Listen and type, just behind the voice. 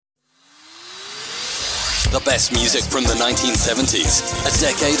The best music from the 1970s. A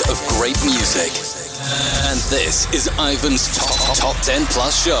decade of great music. And this is Ivan's Top 10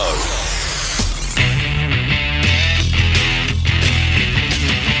 Plus Show.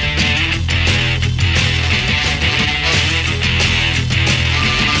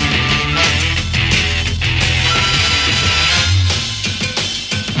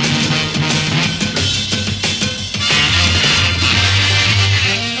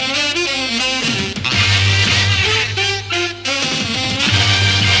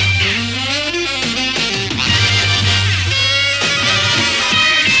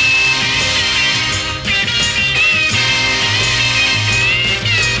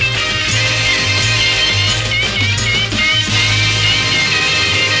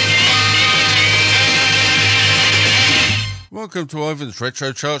 Welcome to Ivan's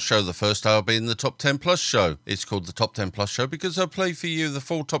Retro Chart Show, the first hour being the Top 10 Plus Show. It's called the Top 10 Plus Show because I play for you the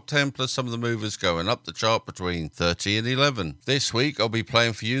full Top 10 plus some of the movers going up the chart between 30 and 11. This week I'll be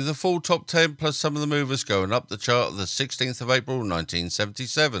playing for you the full Top 10 plus some of the movers going up the chart of the 16th of April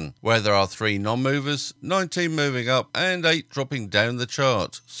 1977, where there are 3 non-movers, 19 moving up and 8 dropping down the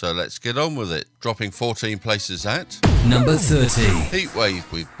chart. So let's get on with it. Dropping 14 places at number 30.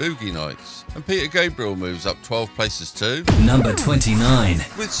 Heatwave with Boogie Nights. And Peter Gabriel moves up 12 places to number 29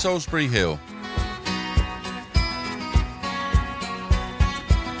 with Salisbury Hill.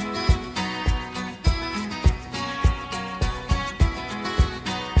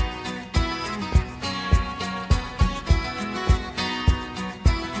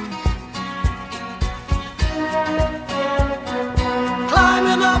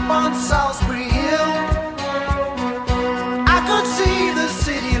 Climbing up on Salisbury Hill, I could see the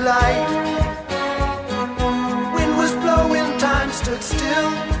city light. Time stood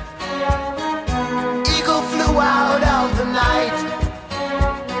still. Eagle flew out of the night.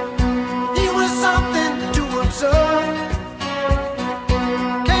 He was something to observe.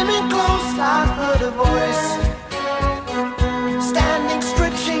 Came in close, I heard a voice, standing,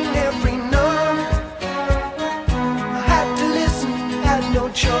 stretching every nerve. I had to listen, had no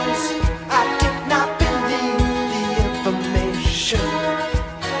choice. I did not believe the information,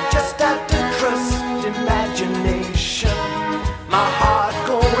 just had to trust imagination. My heart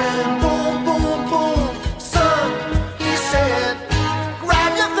going boom, boom, boom. Son, he said,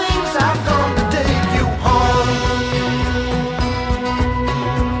 grab your things, I've come to take you home.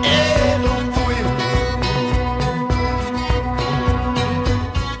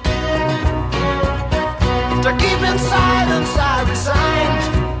 To keep in silence I resigned.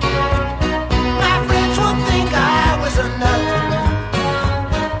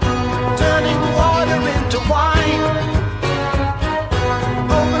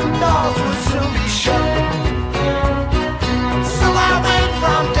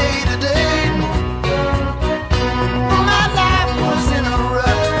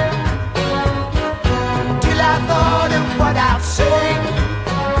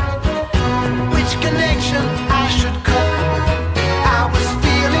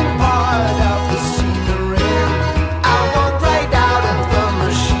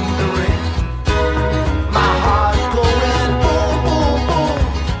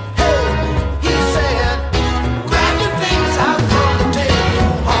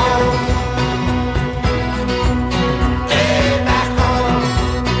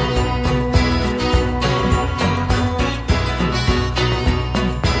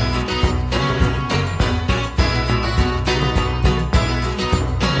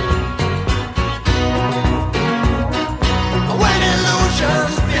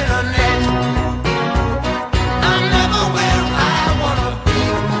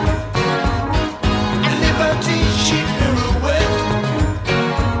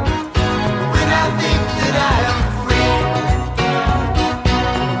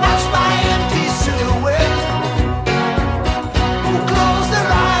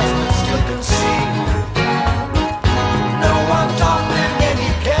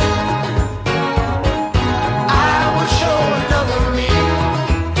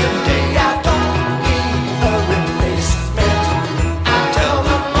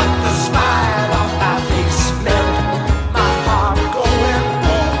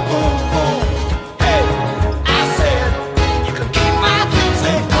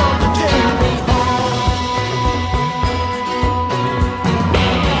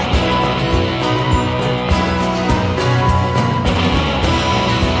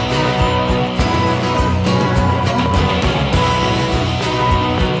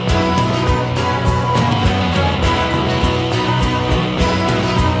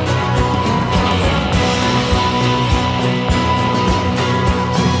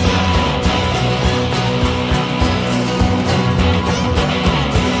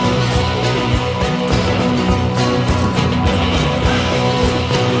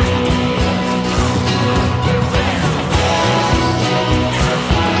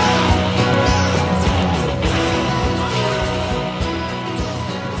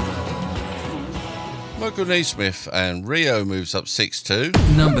 Michael Neesmith and Rio moves up 6 to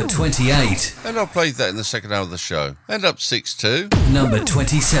number 28. And I'll play that in the second hour of the show. And up 6 to number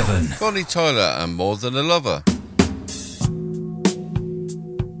 27. Bonnie Tyler and More Than a Lover.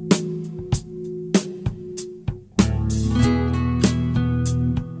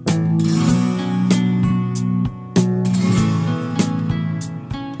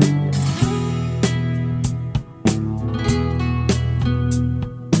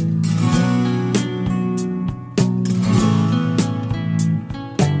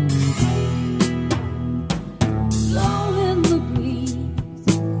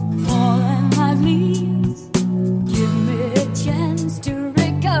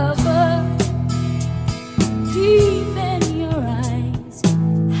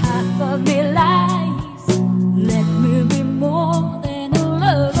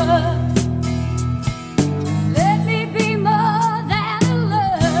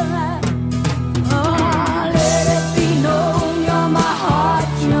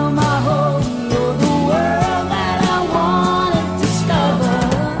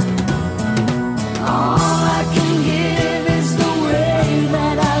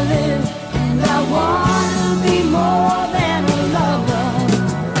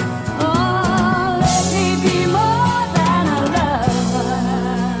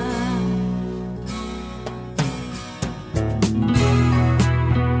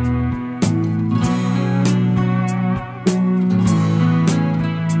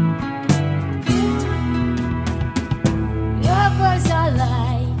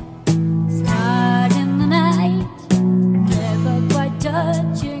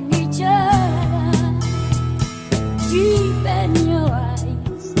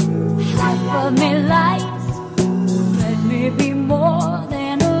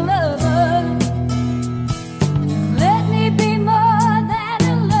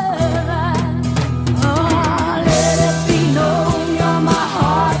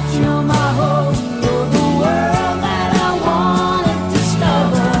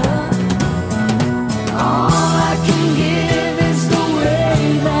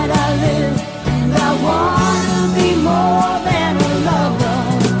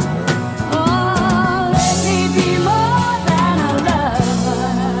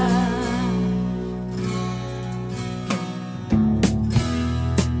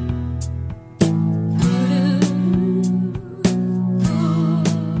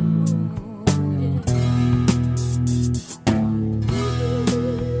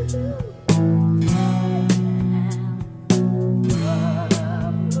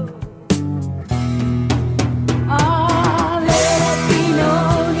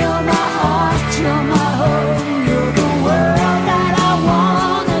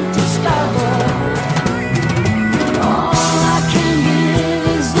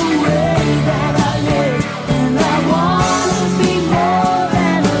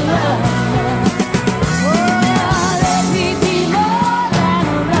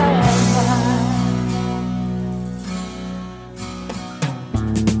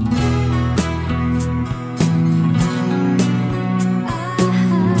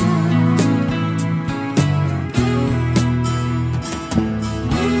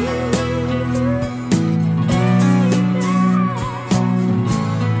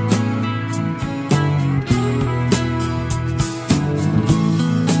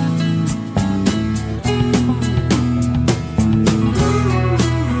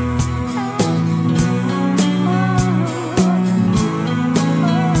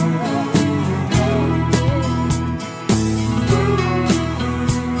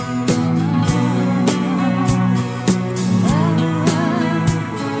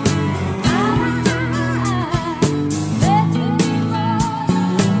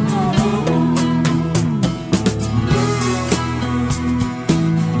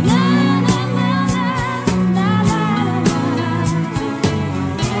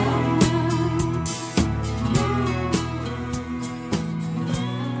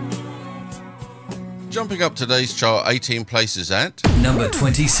 Jumping up today's chart 18 places at number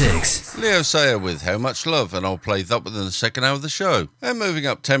 26. Leo Sayer with How Much Love, and I'll play that within the second hour of the show. And moving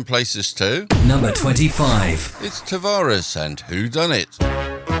up 10 places to number 25. It's Tavares and Who Done It.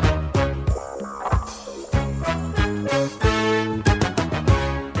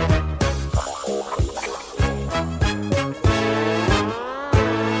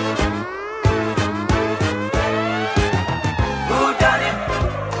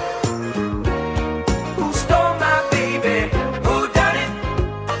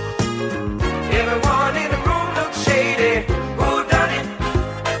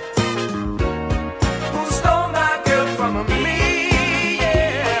 Who stole my girl from me?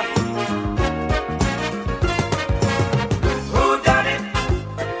 Yeah.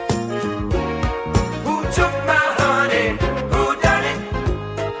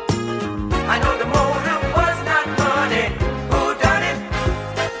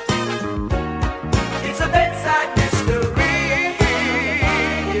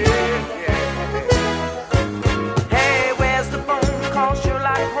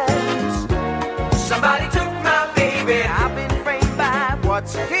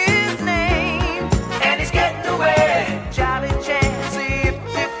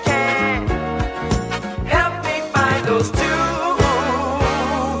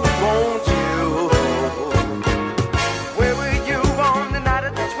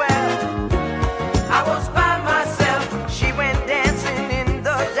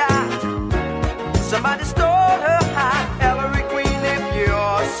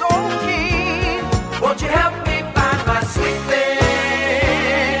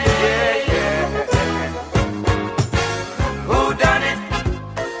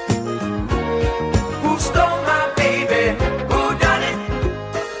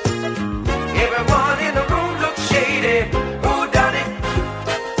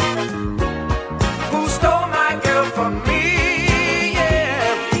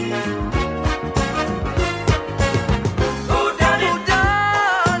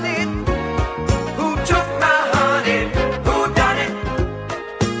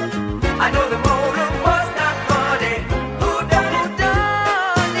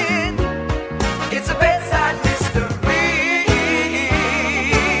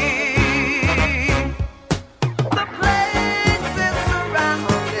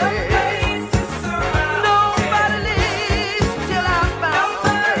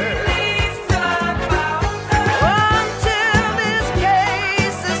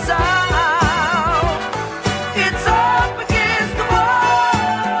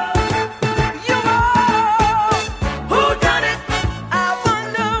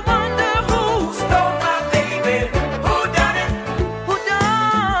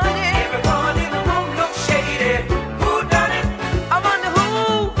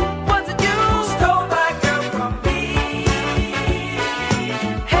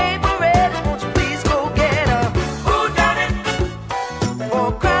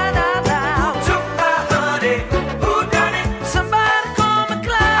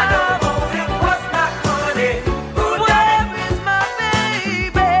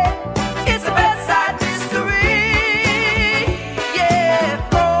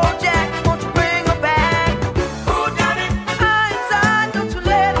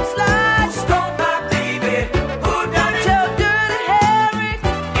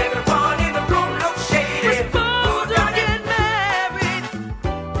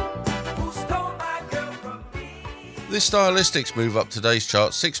 The Stylistics move up today's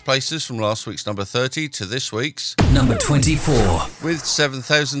chart 6 places from last week's number 30 to this week's number 24. with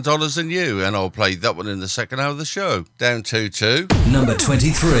 $7,000 and You, and I'll play that one in the second hour of the show. Down 2 to number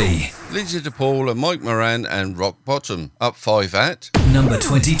 23. Lindsay DePaul and Mike Moran and Rock Bottom. Up 5 at number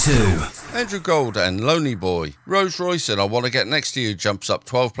 22. Andrew Gold and Lonely Boy. Rose Royce and I Want to Get Next to You jumps up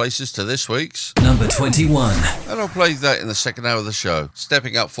 12 places to this week's number 21. and I'll play that in the second hour of the show.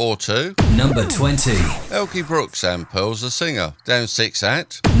 Stepping up 4 to number 20. Elkie Brooks and Pearl's the Singer. Down 6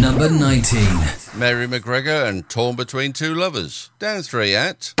 at number 19. Mary McGregor and Torn Between Two Lovers. Down 3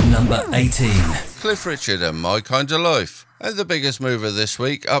 at number 18. Cliff Richard and My Kind of Life. And the biggest mover this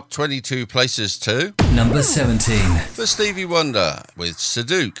week, up 22 places to number 17. for Stevie Wonder with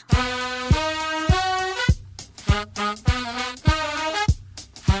Sadouk.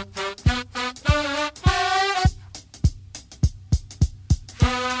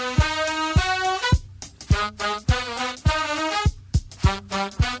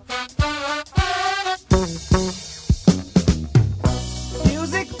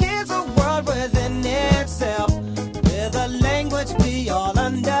 Music is a world within itself, with a language we all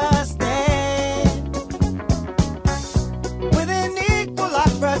understand, with an equal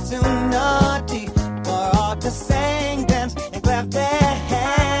opportunity for all to sing, dance, and clap their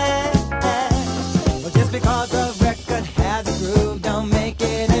hands. Well, just because the record has a groove, don't make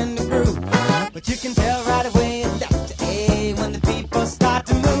it in the groove. But you can tell right away left to A when the people start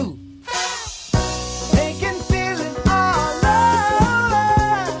to move. They can feel it all over.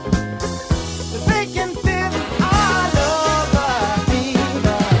 They can feel it all over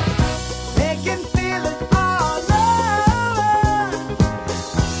people. They can feel it all over.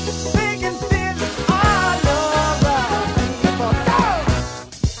 They can feel it all over people. Go!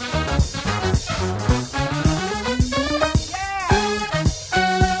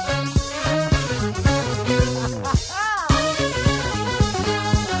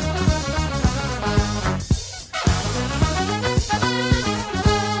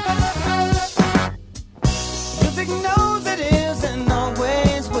 Music knows it is and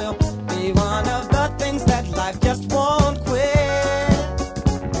always will be one of the things that life just won't quit.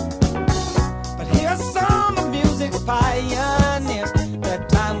 But here's some of music's pioneers that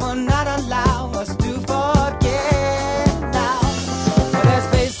time will not allow us to forget now. Well, there's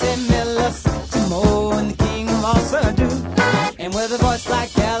Basie Miller, Timo, and the king of all Sadu. And with a voice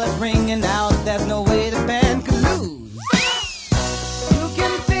like Alice ringing out, there's no way the band could lose. You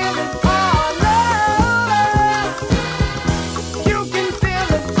can feel it all over. You can feel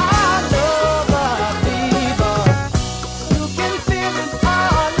it all over, people. You can feel it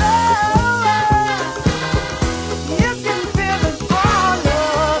all over. You can feel it all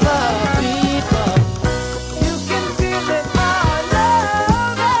over, people. You can feel it all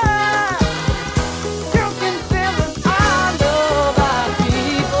over. You can feel it all over,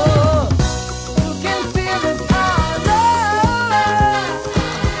 people. You can feel it all over.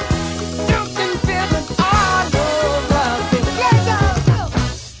 You can feel it all over, people. Yeah, go, go.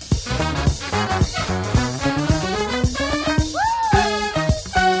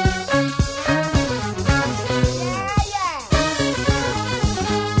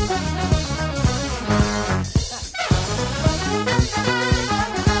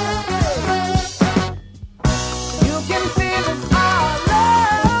 You can feel it all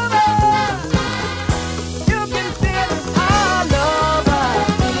over. You can feel it all over,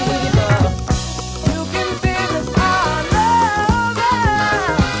 people. You can feel it all over.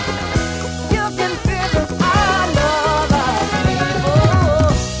 You can feel it all over, people.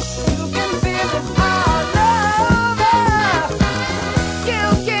 You can feel it all over.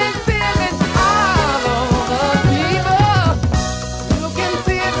 You can feel it all over, people. You can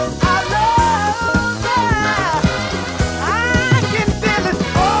feel it all over. I can feel it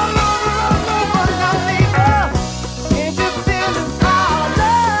all over now, people. Can't you feel it all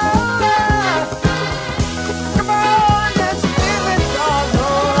over? Come on, let's feel it all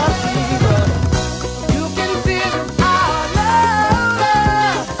over, people. You can feel it all over.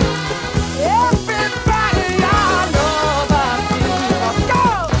 Everybody all over, people. Go!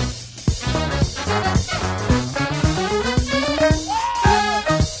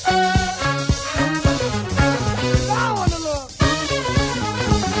 I wanna look.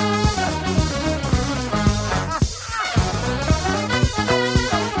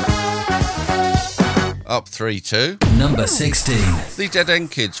 Up 3 to number 16. The Dead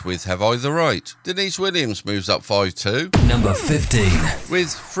End Kids with Have I the Right. Denise Williams moves up 5 to number 15.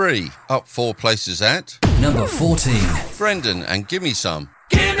 with Free. Up 4 places at Number 14. Brendan and Gimme Some.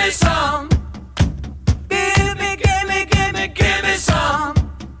 Give me some. Give me, give me, give me, give me some.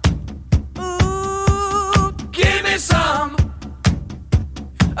 Ooh, give me some.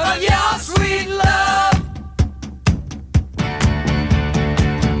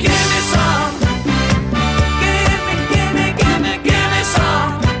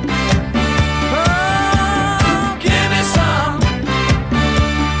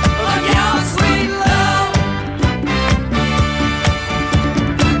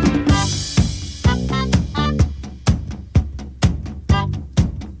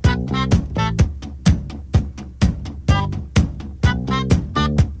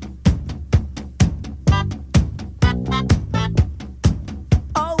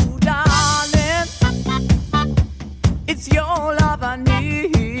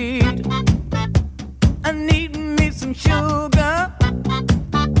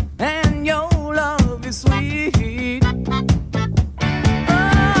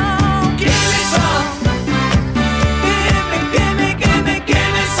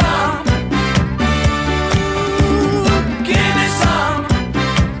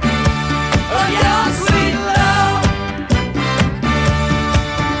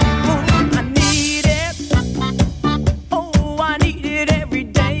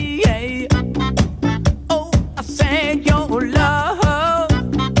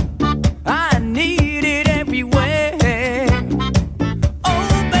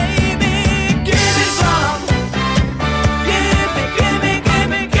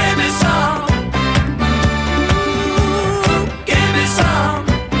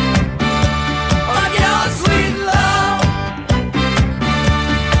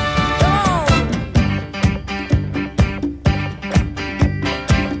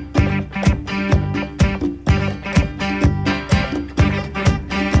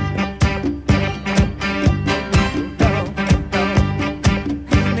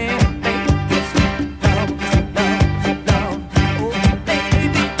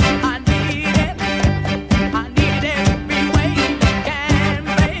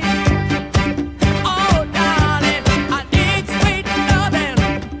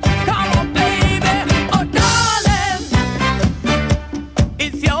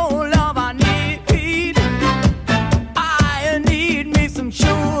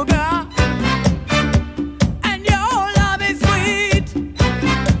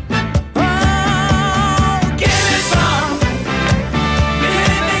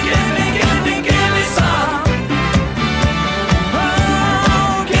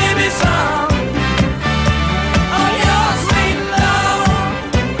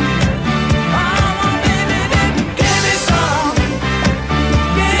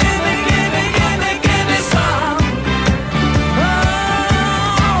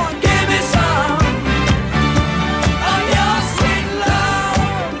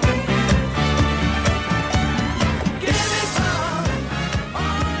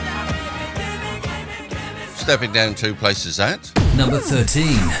 Stepping down 2 places at Number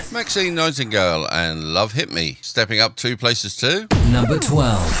 13. Maxine Nightingale and Love Hit Me. Stepping up 2 places to Number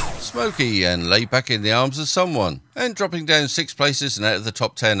 12. Smokey and Lay Back in the Arms of Someone. And dropping down 6 places and out of the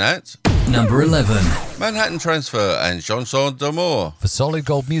top 10 at Number 11. Manhattan Transfer and Chanson d'amour. For solid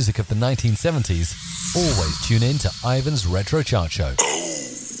gold music of the 1970s, always tune in to Ivan's Retro Chart Show.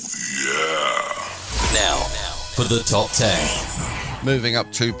 Now, for the top 10. Moving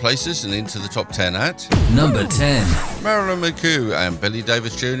up 2 places and into the top 10 at Number 10. Marilyn McHugh and Billy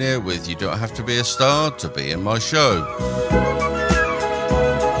Davis Jr. with You Don't Have to Be a Star to Be in My Show.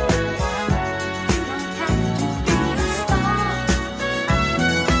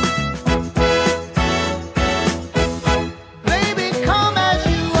 Baby, come as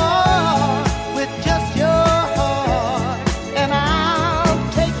you are with just your heart, and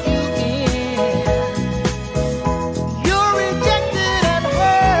I'll take you in. You're rejected and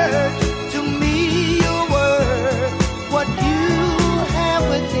hurt. To me, you're worth what you have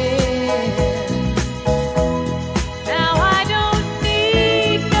within. Now I don't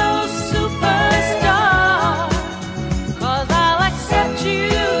need no superstar, 'cause I'll accept you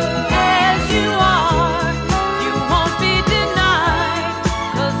as you are. You won't be denied,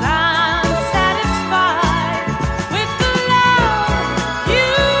 'cause I'm satisfied with the love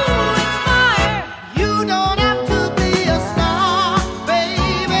you inspire. You don't have to be a star,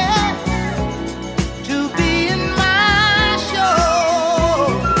 baby, to be in my show.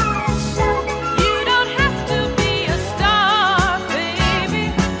 You don't have to be a star, baby,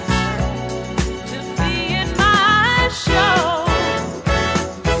 to be in my show.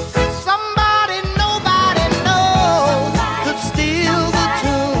 Somebody nobody knows could steal the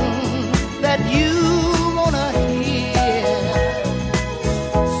tune that you wanna hear.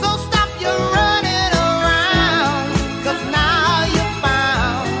 So stop your running around, 'cause now you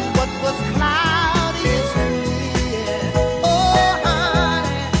found what was cloudy is clear. Oh,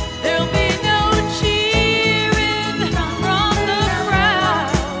 honey, There'll be no cheering from the crowd,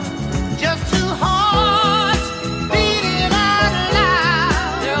 just two hearts beating out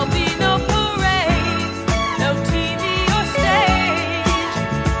loud. there'll be no parades, no TV or stage,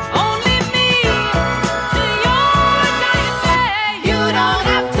 only me to your giant day. You don't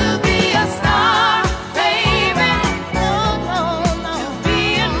have to be a star, baby, no, no, no, to be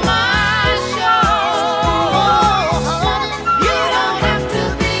in my show. You don't have to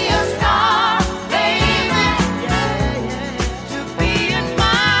be a star, baby, to be in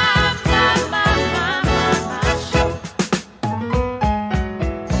my show.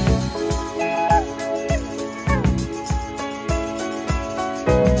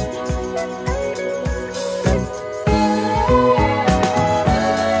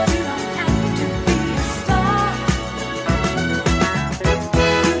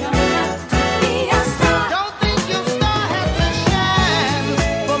 Don't think your star has to shine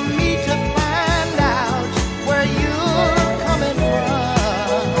for me to find out where you're coming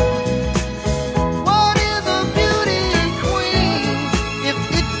from. What is a beauty queen if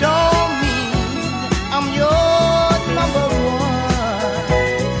it don't mean I'm your number one?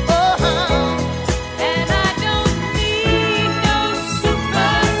 Oh, And I don't need no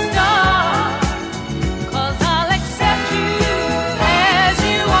superstar, 'cause I'll accept you as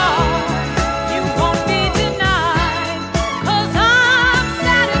you are. You won't be denied, 'cause I'm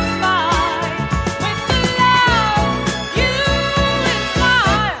satisfied with the love you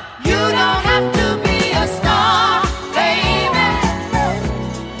inspire. you don't have to be a star, baby,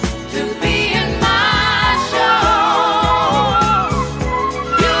 to be in my show.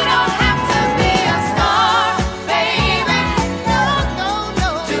 You don't have to be a star, baby, no, no, no,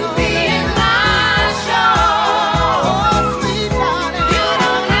 to be in my show. Sweet darling, you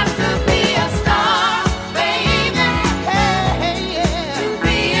don't have to be a star, baby, hey, hey, yeah, to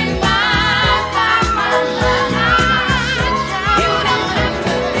be in my You don't have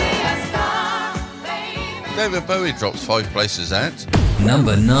to be a star, baby. David Bowie drops 5 places at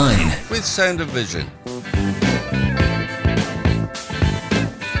Number 9. with Sound of Vision.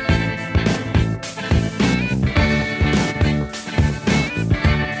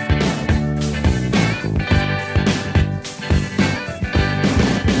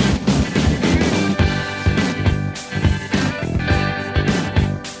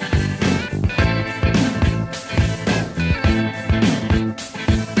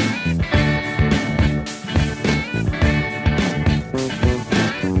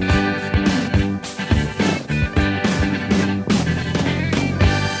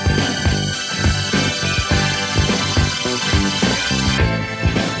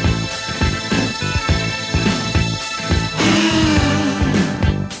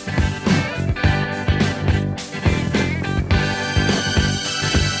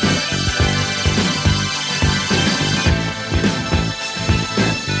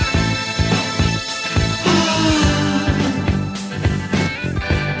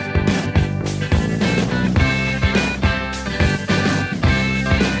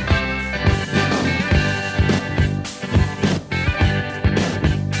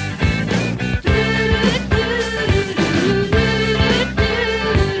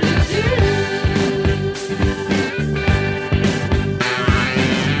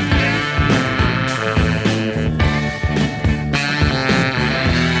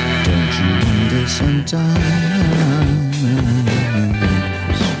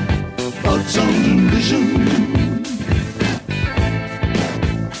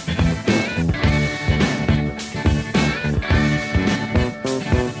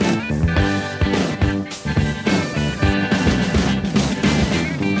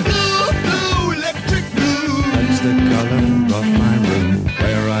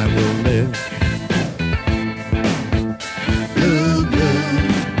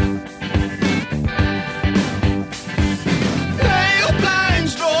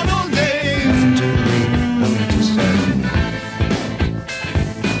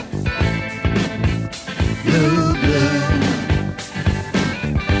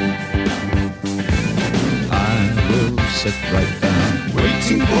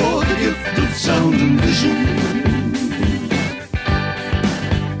 sound and vision.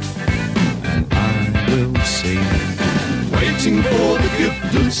 And I will sing, waiting for the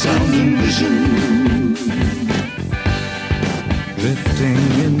gift of sound and vision. Drifting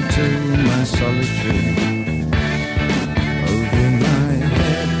into my solitude, over my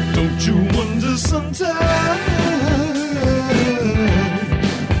head. Don't you wonder sometimes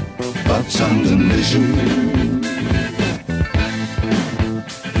about sound and vision?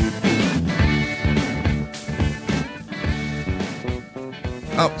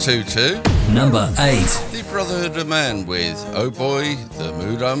 Up to Number 8. the Brotherhood of Man with Oh Boy, the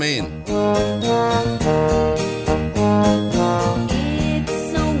Mood I'm In. It's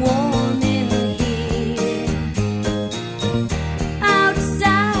so warm in here.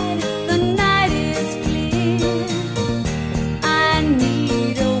 Outside the night is clear. I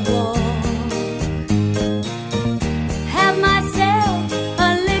need a walk. Have myself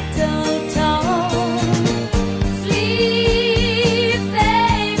a little talk. Sleep,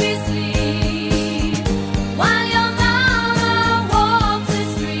 baby, sleep. While your mama walks the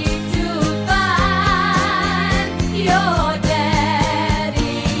street to find your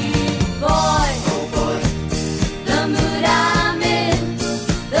daddy. Boy, the mood I'm in,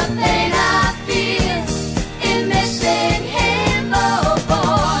 the pain I feel in missing him. Oh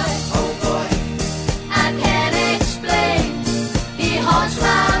boy, I can't explain. He haunts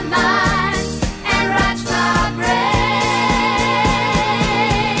my mind and racks my brain.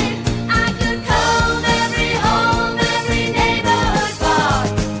 I could comb every home, every neighborhood bar.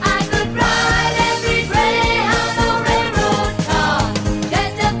 I could ride every greyhound or railroad car,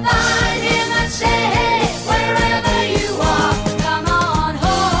 just to find him and say, hey, wherever you are, come on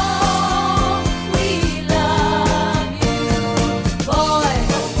home. We love you, boy,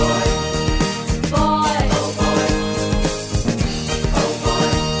 boy, boy, boy.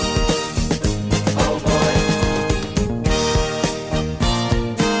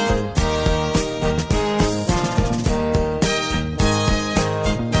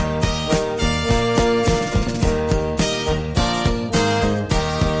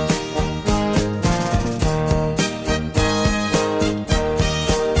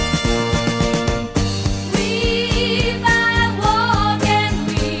 Weave, I walk and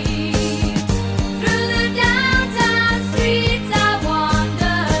weave through the downtown streets. I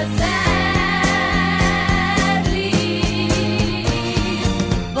wander sadly.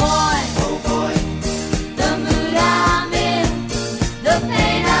 Boy, the mood I'm in, the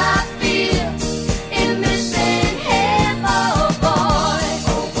pain I feel in missing him. Oh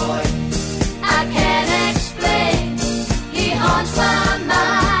boy, I can't explain. He haunts my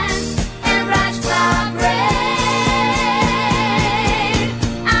mind and racks my brain.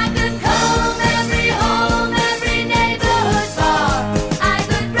 I could comb every home, every neighborhood bar. I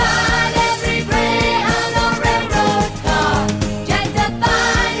could ride every greyhound or railroad car, just to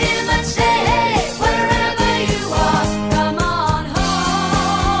find him and say, hey, wherever you are, come on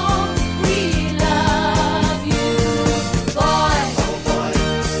home. We love you, boy,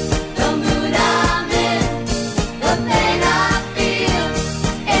 the mood I'm in, the pain I feel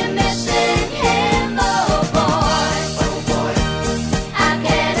in missing him. Oh boy, I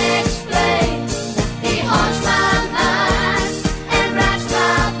can't explain. He haunts my mind and racks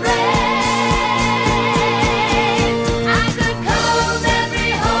my brain. I could comb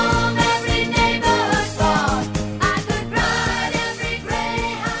every home, every neighborhood bar. I could ride every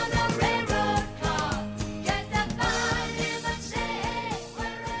greyhound or railroad car, just to find him and say, hey,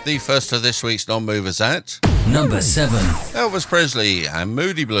 wherever. The first of this week's non-movers at Number 7. Elvis Presley and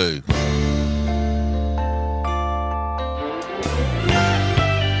Moody Blue.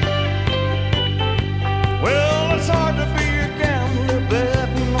 Well, it's hard to be a gambler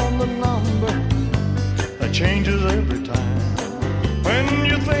betting on the number that changes every time. When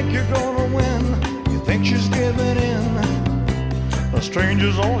you think you're gonna win, you think she's giving in. A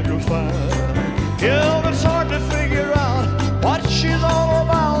stranger's all you'll find. Yeah, it's hard to figure out what she's all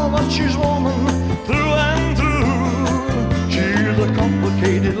about, but she's woman through and through. She's a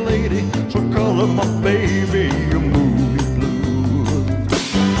complicated lady, so call her my baby, a Moody Blue.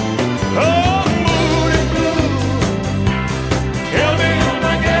 Oh, Moody Blue, tell me am I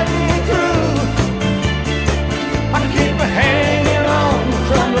getting through? I keep hanging on,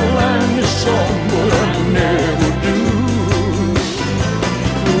 trying to learn this song, but I never do.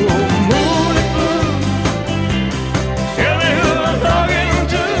 Oh, Moody Blue, tell me who I'm talking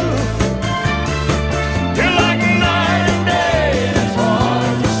to. You're like night and day, it's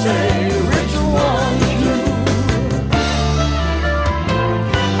hard to say which one's you.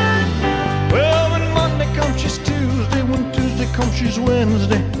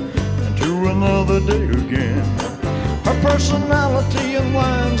 another day again. Her personality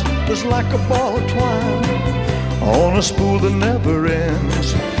unwinds just like a ball of twine on a spool that never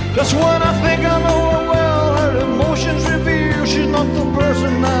ends. Just when I think I know her well, her emotions reveal she's not the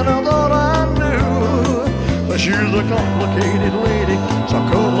person that I thought I knew. But she's a complicated lady, so I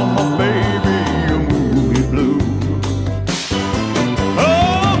call her my baby, a Moody Blue.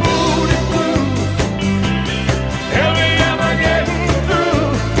 Oh, Moody Blue, tell me am I getting through?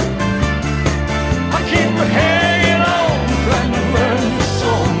 I keep hanging on, trying to learn the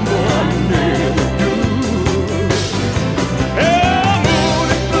song, but I never do. Oh,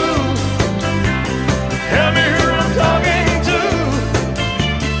 Moody Blue, tell me who I'm talking to.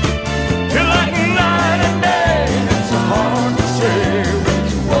 Feel like night and day, it's hard to say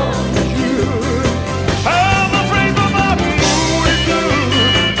which one is you. I'm afraid of my Moody Blue.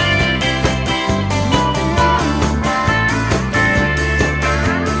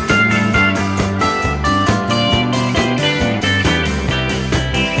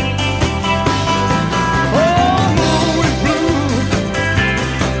 Oh, Moody Blue,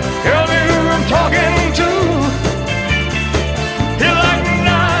 tell me who I'm talking to. Feel like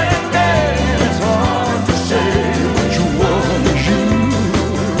night and day, it's hard to say which one is you.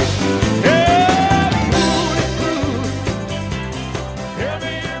 Yeah, Moody Blue, tell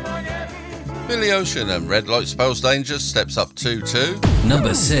me am I getting Billy Ocean and Red Light Spells Danger steps up 2-2.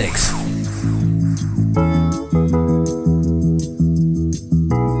 Number 6.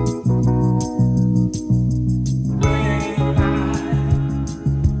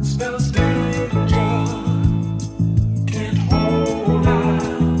 Spells danger, can't hold out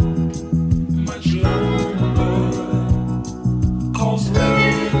much longer. 'Cause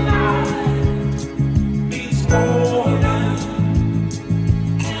red light means more than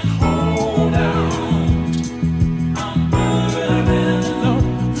can't hold out. I'm burning.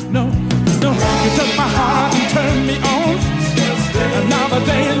 No, you took my heart and turned me on. And now the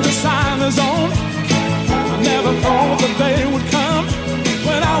danger sign is on. I never thought the day would come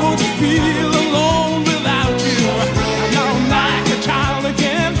when I would feel alone without you. And now I'm like a child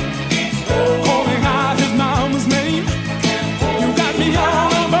again, calling out his mama's name. You got me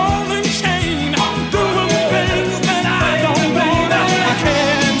on a ball and chain, doing things that I don't mean. I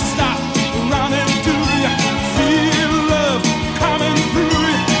can't stop running to you, feel love coming through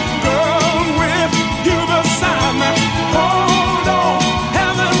you. Girl, with you beside me, hold on,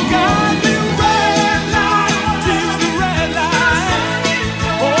 heaven got me. Red light, feel the red light.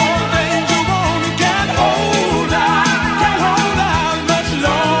 Oh, danger won't get hold out much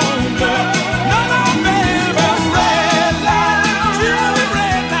longer. No, baby, red light, feel the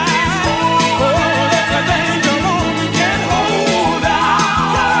red light. Oh, that's a danger won't get hold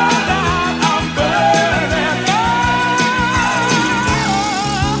out. I'm burning.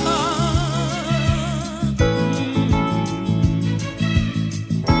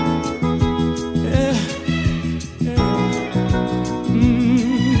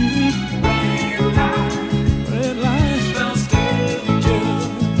 Red light, spells danger,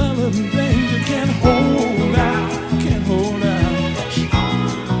 can't hold out.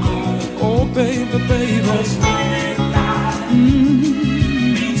 Oh, baby,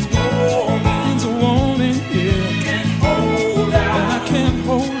 means a warning, yeah. Can't hold out, and I can't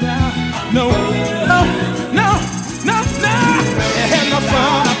hold out. No. It had no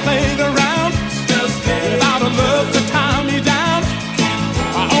fun, I played around without a love to tie me down.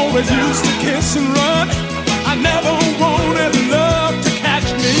 I always used to kiss and run. I never wanted love to catch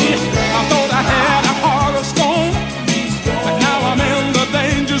me. I thought I had a heart of stone, but now I'm in the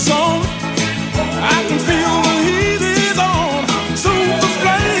danger zone. I can feel the heat is on. Soon the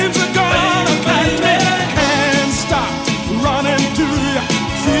flames are gonna catch me. Can't stop running to you.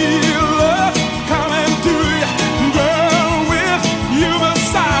 Feel love coming to you. Girl, with you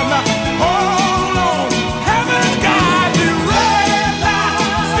beside me. Hold on, heaven got me. Red light,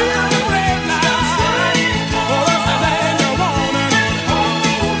 feel the red light. Oh, that's the danger warning.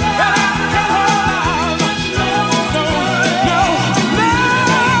 And I can't hold out much longer. No.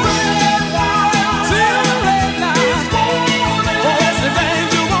 Feel the red light. Oh, that's the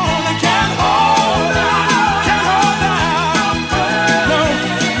danger warning. Can't hold out. No.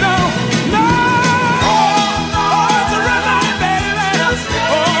 Oh, it's a red light, baby.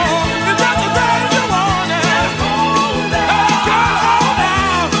 Oh, it's just a danger warning. I can't hold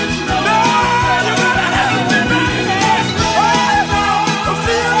out. No, you gotta help me, baby. Oh, no,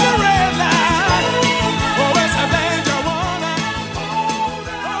 feel the red light. Oh, it's a danger warning.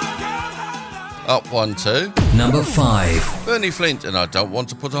 Up 1-2. Number 5. Bernie Flint and I Don't Want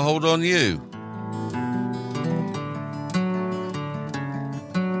to Put a Hold on You.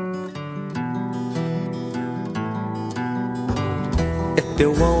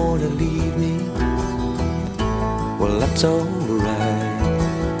 you wanna leave me, well, that's alright.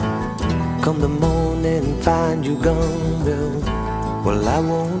 Come the morning and find you gone, well, I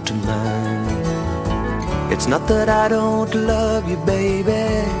won't mind. It's not that I don't love you, baby,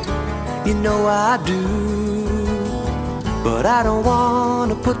 you know I do, but I don't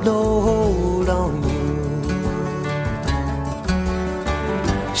wanna put no hold on you.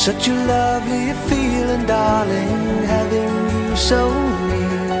 Such a lovely feeling, darling, having you so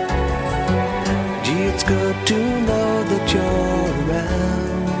near. Gee, it's good to know that you're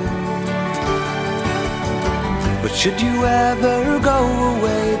around. But should you ever go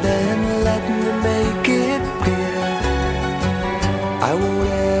away, then let me make it clear, I won't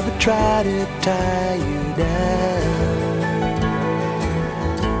ever try to tie you down.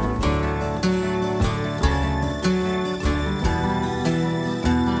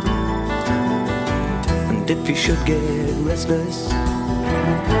 And if you should get restless,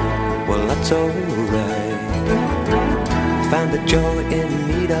 well, that's alright. Find that you're in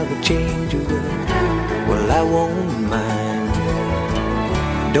need of a change of world, well, I won't mind.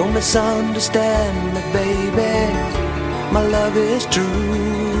 Don't misunderstand me, baby, my love is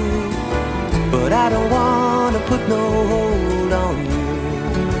true, but I don't wanna put no hold on you.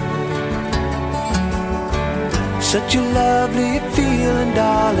 Such a lovely feeling,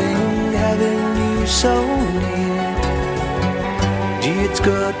 darling, having you so near. Gee, it's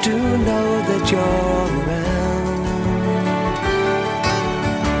good to know that you're around.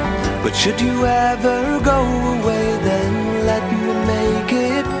 But should you ever go away, then let me make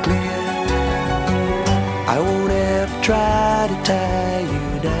it clear, I won't ever try to tie you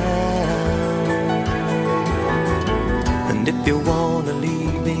down. And if you wanna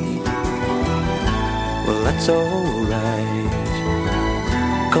leave me, well, that's alright.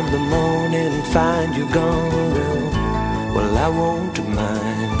 Come the morning and find you gone, well, I won't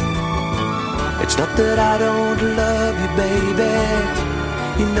mind. It's not that I don't love you, baby,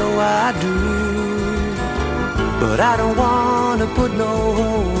 you know I do, but I don't wanna put no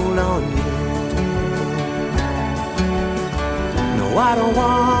hold on you. No, I don't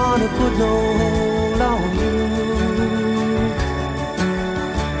wanna put no hold on you.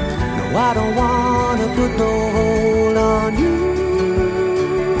 No, I don't wanna put no hold on you.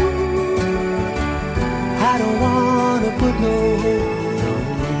 I don't wanna put no hold on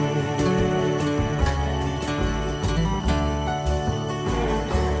you.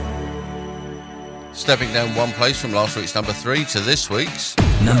 Stepping down one place from last week's number 3 to this week's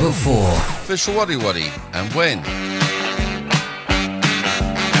Number 4. Official Waddy Waddy and When.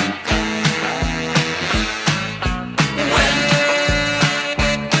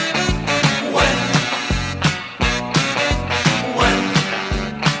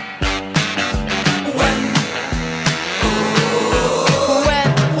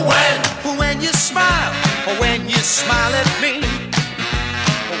 Smile at me.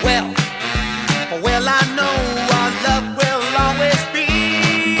 Well, I know our love will always be.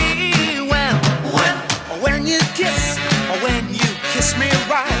 When you kiss me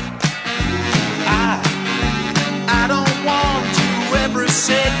right, I don't want to ever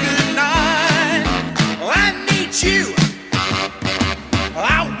say goodnight. I need you. I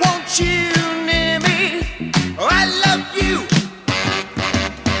want you near me. I love you.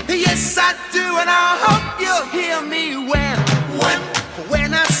 Yes, I do, and I hope you'll hear me when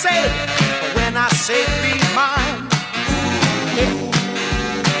I say be mine.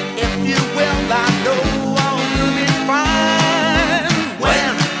 If you will, I know all will be fine.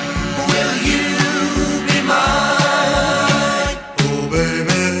 When will you be mine? Oh,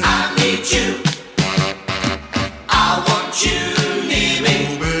 baby, I need you. I want you near me.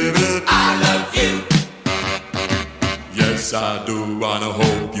 Oh, baby, I love you. Yes, I do, and I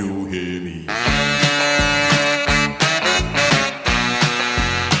hope you hear me.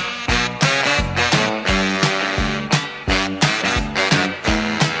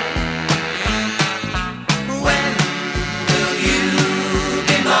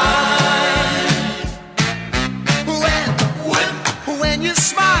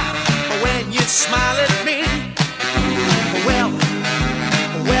 Smile at me. Well,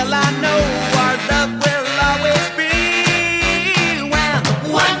 I know our love will always be.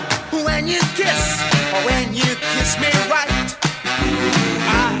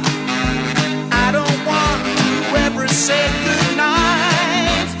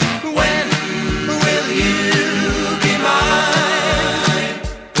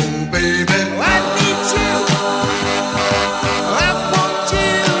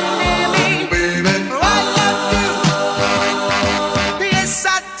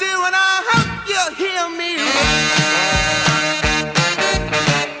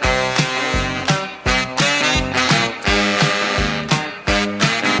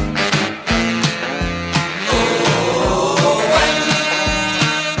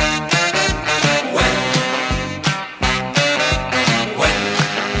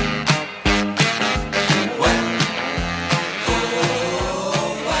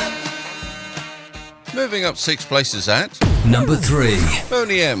 up 6 places at Number 3.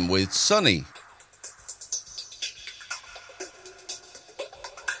 Boney M with Sunny.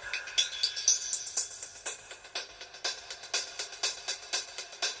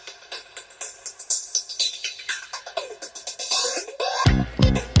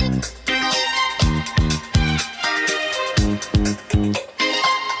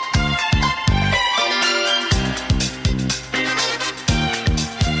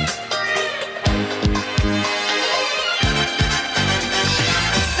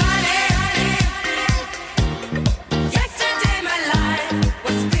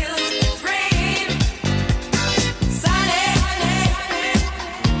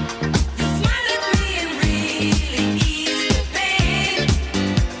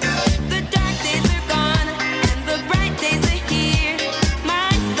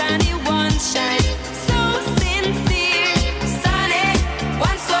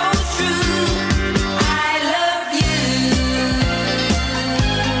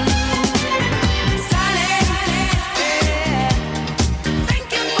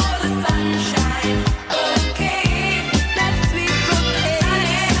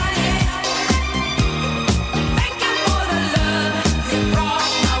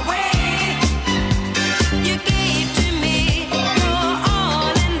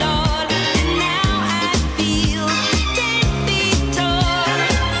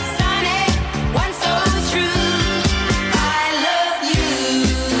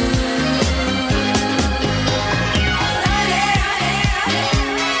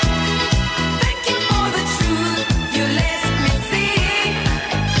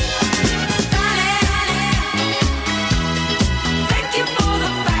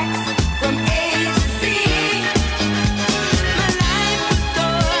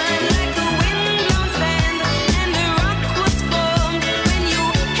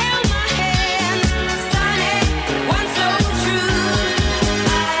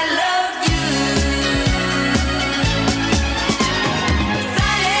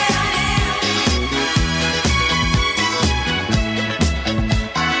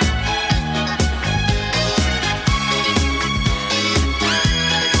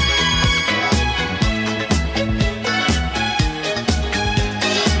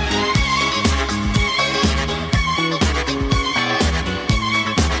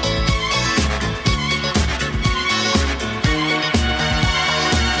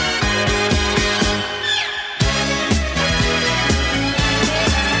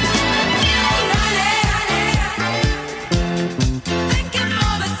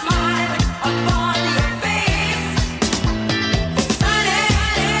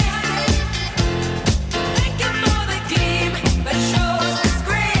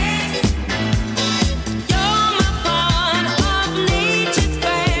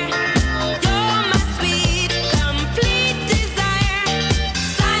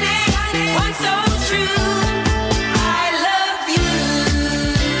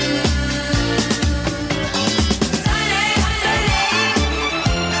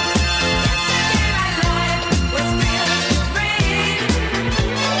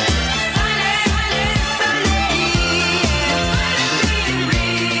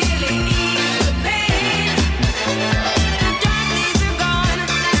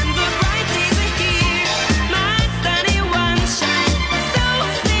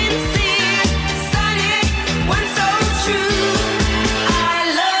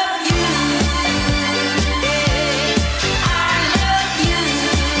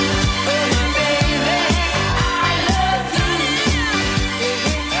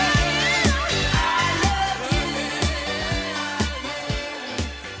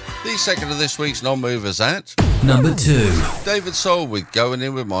 Second of this week's non-movers at Number 2. David Soul with Going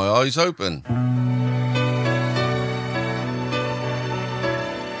In With My Eyes Open.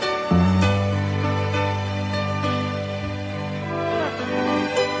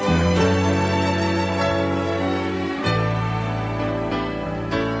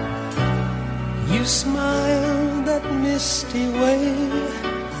 You smiled that misty way,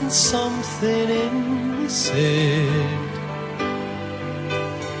 and something in me said,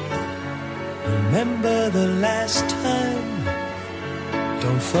 remember the last time,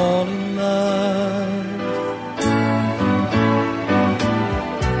 don't fall in love.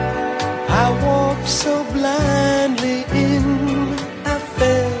 I walked so blindly in, I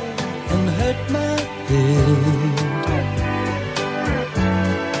fell and hurt my head.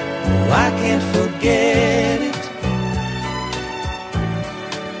 Oh, I can't forget it,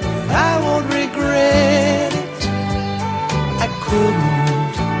 I won't regret it. I couldn't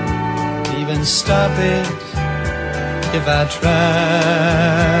even stop it if I tried.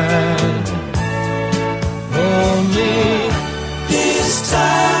 Only this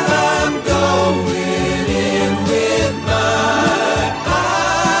time I'm going in with my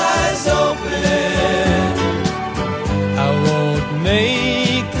eyes open. I won't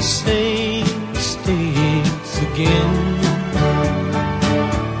make the same mistakes again.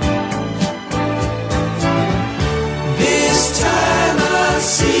 This time I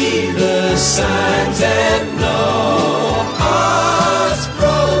see the signs and know heart's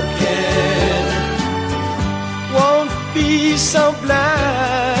broken. Won't be so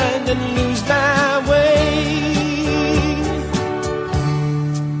blind and lose my way.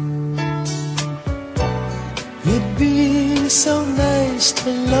 It'd be so nice to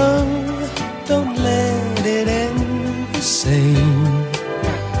love, don't let it end the same.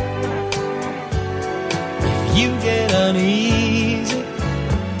 If you get uneasy,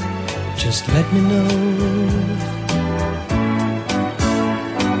 just let me know.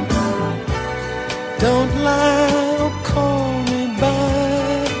 Don't lie or call me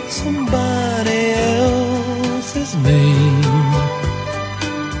by somebody else's name.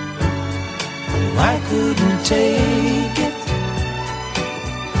 I couldn't take it.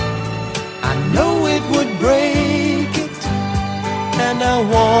 I know it would break it, and I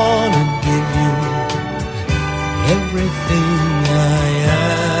wanna give you everything I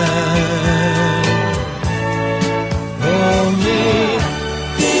am. Only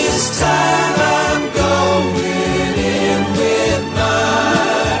this time I'm going in with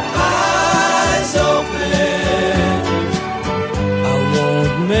my eyes open. I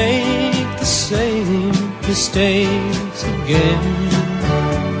won't make the same mistakes again.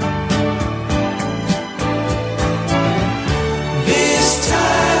 This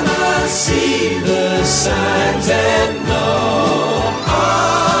time I see the signs and know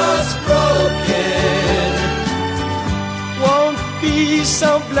heart's broken. Won't be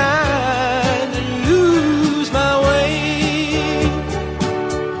so blind and lose my way.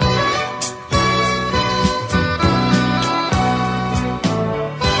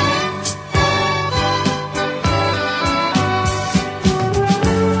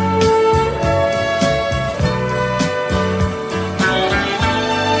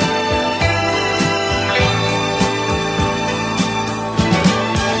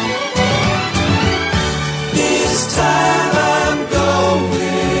 This time I'm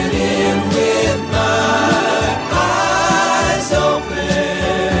going in with my eyes open.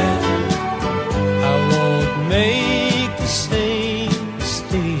 I won't make the same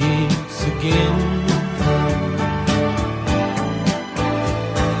mistakes again.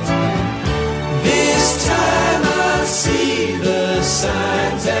 This time I see the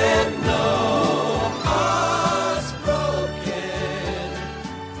signs and know heart's broken.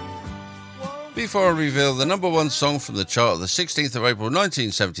 Before I reveal the number one song from the chart of the 16th of April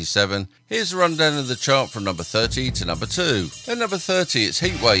 1977, here's a rundown of the chart from number 30 to number 2. At number 30, it's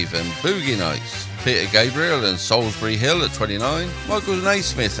Heatwave and Boogie Nights. Peter Gabriel and Salisbury Hill at 29. Michael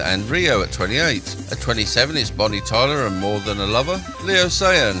Naismith and Rio at 28. At 27, it's Bonnie Tyler and More Than a Lover. Leo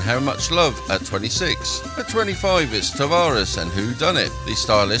Sayer and How Much Love at 26. At 25, it's Tavares and Who Done It. The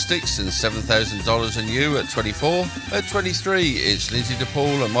Stylistics and $7,000 and You at 24. At 23, it's Lindsay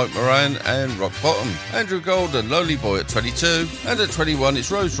DePaul and Mike Moran and Rock Bottom. Andrew Gold and Lonely Boy at 22. And at 21, it's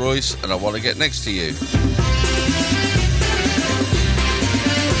Rose Royce and I Want to Get Next to You.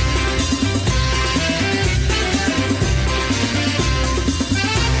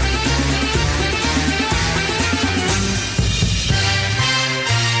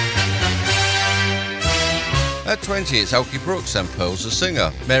 At 20, it's Elkie Brooks and Pearl's the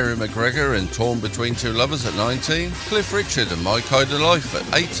Singer. Mary McGregor and Torn Between Two Lovers at 19. Cliff Richard and My Kind of Life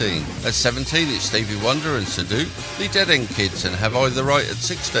at 18. At 17, it's Stevie Wonder and Sadoot. The Dead End Kids and Have I the Right at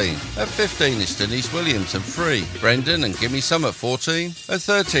 16. At 15, it's Denise Williams and Free. Brendan and Gimme Some at 14. At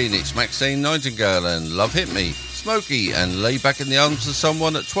 13, it's Maxine Nightingale and Love Hit Me. Smokey and Lay Back in the Arms of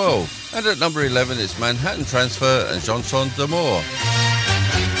Someone at 12. And at number 11, it's Manhattan Transfer and Chanson d'Amour.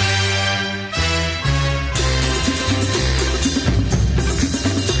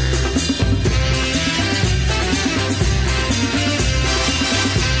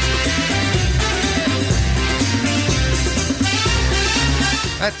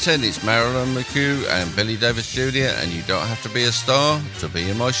 At 10, it's Marilyn McHugh and Billy Davis Jr. and You Don't Have to Be a Star to Be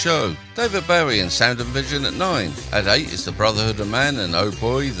in My Show. David Bowie and Sound and Vision at 9. At 8, it's The Brotherhood of Man and Oh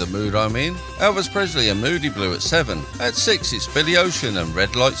Boy, The Mood I'm In. Elvis Presley and Moody Blue at 7. At 6, it's Billy Ocean and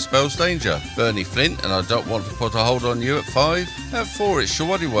Red Light Spells Danger. Bernie Flint and I Don't Want to Put a Hold on You at 5. At 4, it's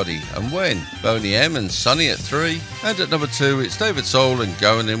Shawaddy Waddy and When. Boney M and Sunny at 3. And at number 2, it's David Soul and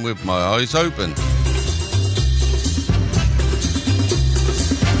Going In With My Eyes Open.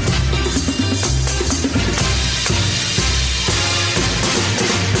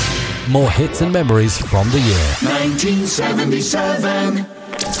 more hits and memories from the year. 1977.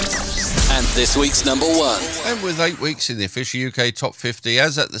 And this week's number one. And with 8 weeks in the official UK Top 50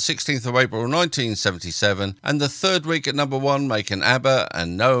 as at the 16th of April 1977, and the third week at number one making ABBA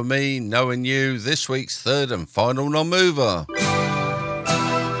and Knowing Me, Knowing You this week's third and final non-mover.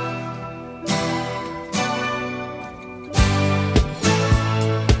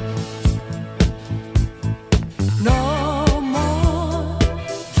 No more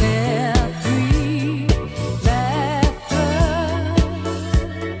carefree laughter,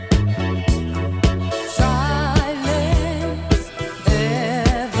 silence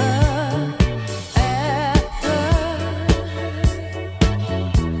ever after.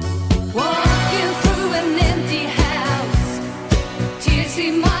 Walking through an empty house, tears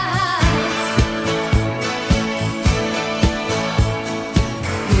in my eyes.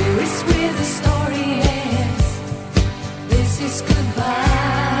 Here is where the story ends. This is goodbye.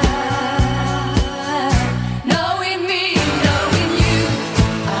 Knowing me, knowing you.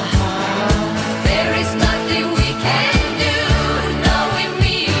 There is nothing we can do. Knowing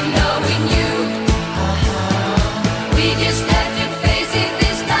me, knowing you. We just have to face it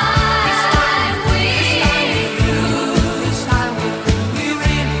this time. We lose.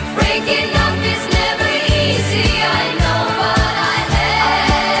 Breaking up is never easy. I know, but I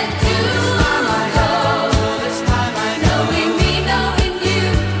had to go. Knowing me, knowing you,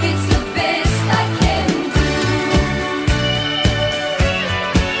 it's the best I can do.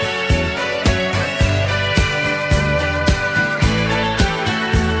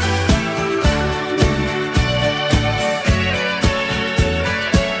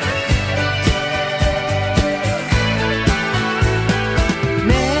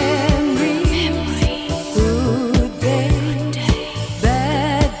 Memories, good days,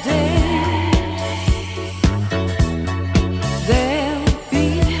 bad days, they'll be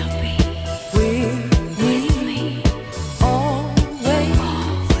with me always.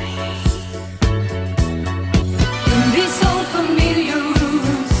 In these old familiar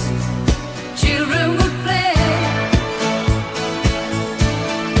rooms, children would play.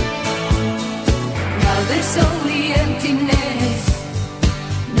 Now there's only emptiness,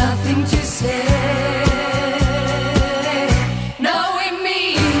 nothing to say. Knowing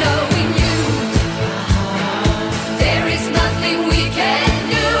me, knowing you. There is nothing we can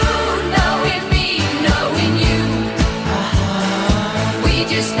do. Knowing me, knowing you. We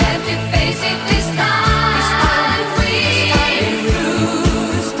just have to face it this time. We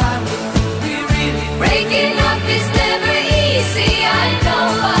lose. Breaking up is never easy. I know,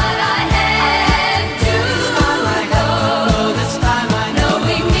 but I had to go.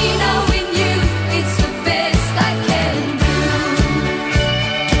 Knowing me, knowing you, it's the best I can do.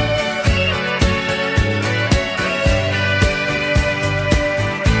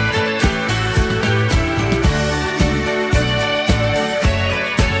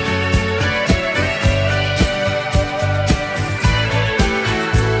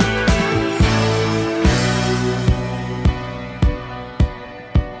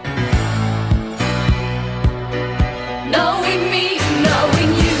 Knowing me,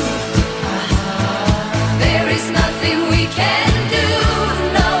 knowing you. There is nothing we can do.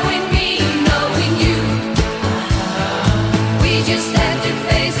 Knowing me, knowing you. We just have to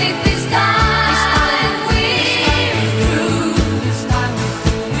face it this time. We lose.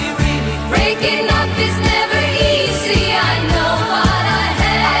 Breaking up is never easy. I know, but I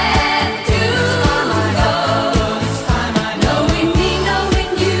had to go. Knowing me,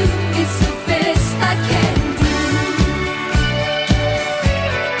 knowing you, it's the best I can do.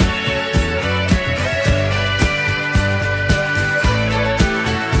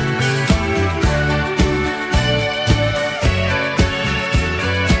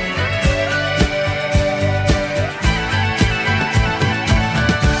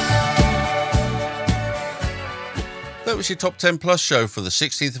 That was your Top 10 Plus show for the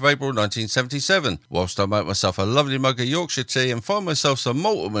 16th of April 1977. Whilst I make myself a lovely mug of Yorkshire tea and find myself some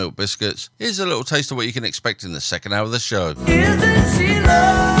malted milk biscuits, here's a little taste of what you can expect in the second hour of the show. Isn't she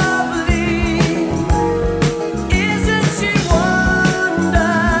lovely? Isn't she wonderful?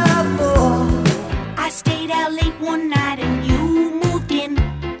 I stayed out late one night and you moved in.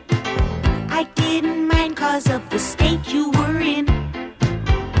 I didn't mind 'cause of the state you were in.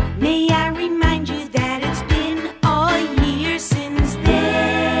 May I remind you that it's been a year since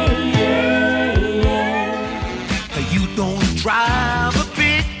then. You don't drive a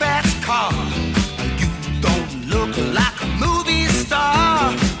big fast car. You don't look like a movie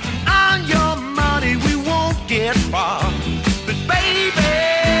star.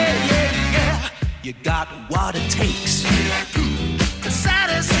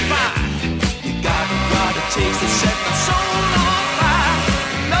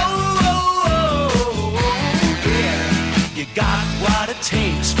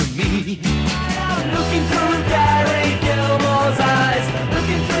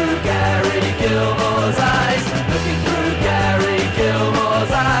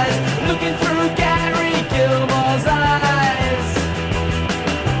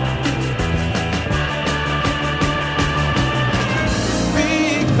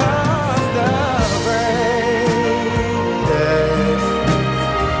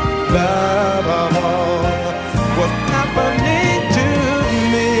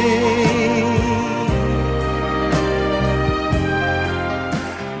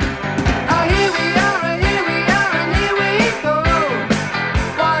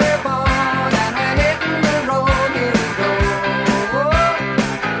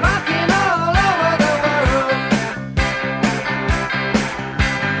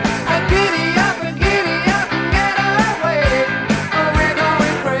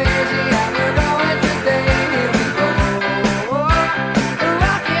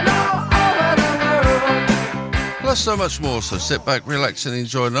 so much more, so sit back, relax and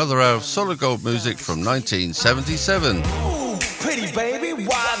enjoy another hour of solid gold music from 1977. Ooh, pretty baby,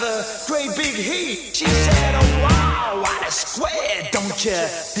 why the great big heat? She said, oh wow, what a square, don't you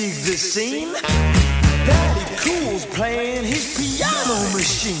dig the scene? Daddy Cool's playing his piano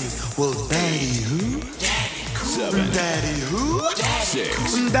machine. Well, Daddy who? Daddy Cool. Daddy who? Daddy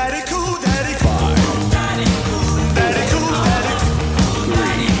 6. Daddy Cool, Daddy 5. Daddy Cool, Daddy Cool, Daddy 3.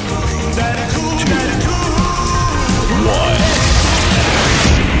 Daddy Cool, Daddy Cool. 1.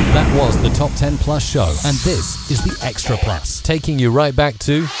 That was the Top 10 Plus show, and this is the Extra Plus, taking you right back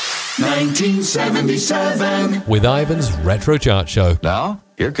to 1977 with Ivan's Retro Chart Show. Now,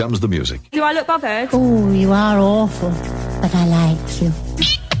 here comes the music. Do I look bothered? Oh, you are awful, but I like you.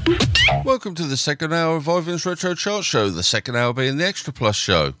 Welcome to the second hour of Ivan's Retro Chart Show, the second hour being the Extra Plus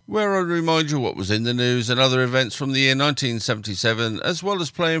show, where I remind you what was in the news and other events from the year 1977, as well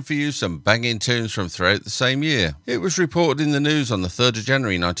as playing for you some banging tunes from throughout the same year. It was reported in the news on the 3rd of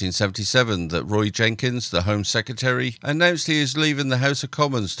January 1977 that Roy Jenkins, the Home Secretary, announced he is leaving the House of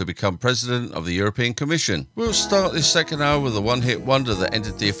Commons to become President of the European Commission. We'll start this second hour with a one-hit wonder that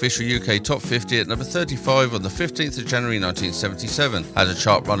entered the official UK Top 50 at number 35 on the 15th of January 1977, had a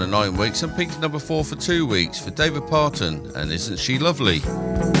chart run of 9 weeks and peaked number 4 for 2 weeks for David Parton and Isn't She Lovely?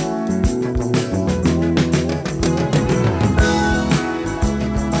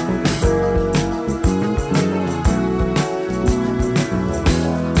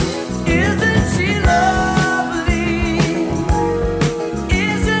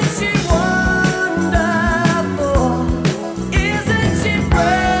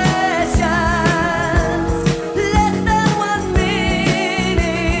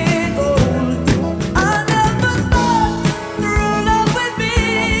 I never thought true love would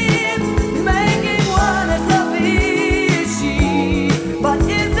be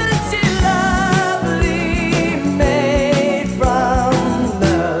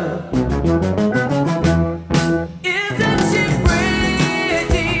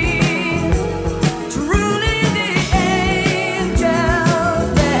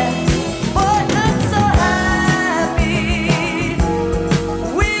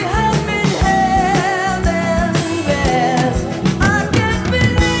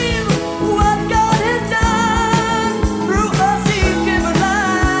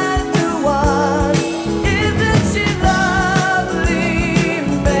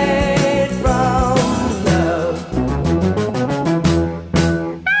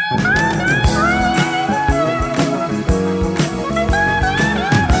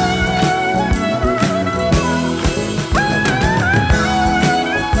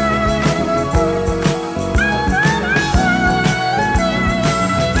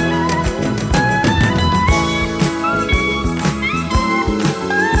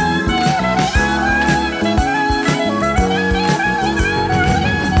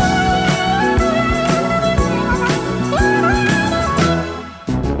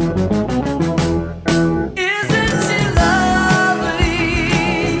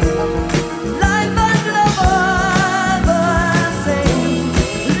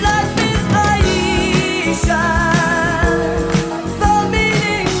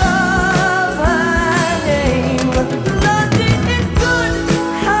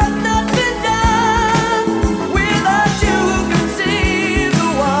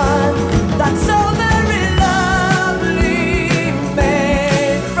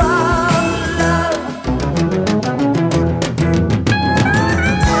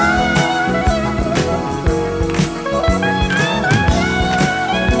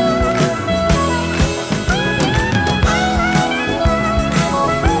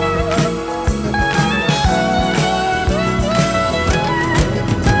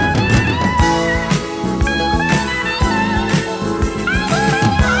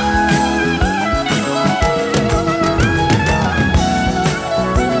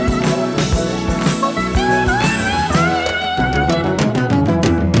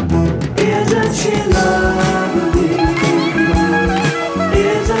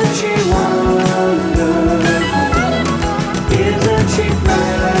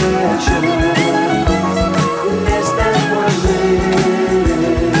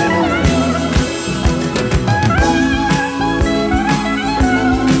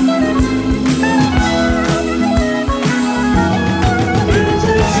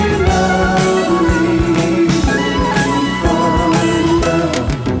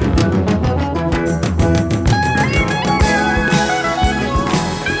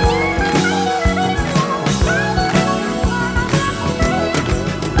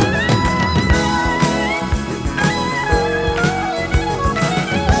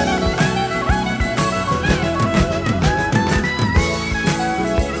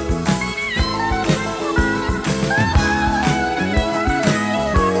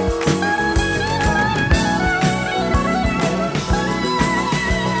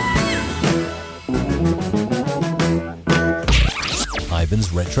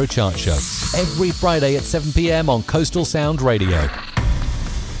Retro Chart Show. Every Friday at 7 p.m. on Coastal Sound Radio.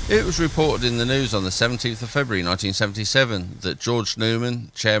 It was reported in the news on the 17th of February 1977 that George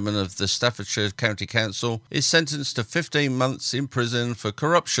Newman, chairman of the Staffordshire County Council, is sentenced to 15 months in prison for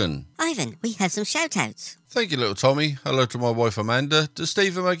corruption. Ivan, we have some shout-outs. Thank you, little Tommy. Hello to my wife Amanda, to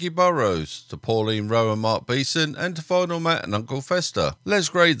Steve and Maggie Burrows, to Pauline Rowe and Mark Beeson, and to Final Matt and Uncle Fester. Les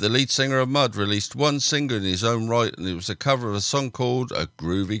Gray, the lead singer of Mud, released one single in his own right, and it was a cover of a song called A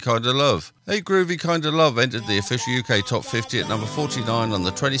Groovy Kind of Love. A Groovy Kind of Love entered the official UK Top 50 at number 49 on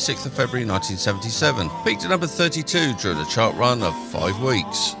the 26th of February 1977. Peaked at number 32 during a chart run of 5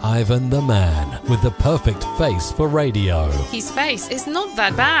 weeks. Ivan the Man, with the perfect face for radio. His face is not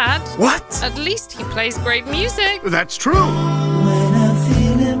that bad. What? At least he plays great music. That's true. When I'm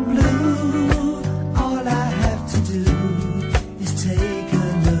feeling blue, all I have to do is take a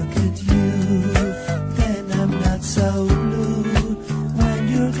look at you. Then I'm not so blue. When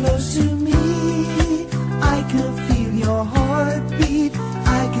you're close to me, I can feel your heartbeat.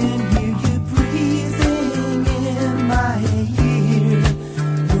 I can hear you breathing in my ear.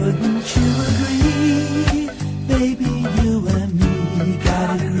 Wouldn't you agree, baby? You and me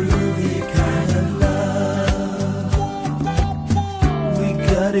got a groovy kind of love.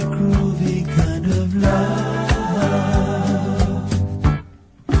 Got a groovy kind of love.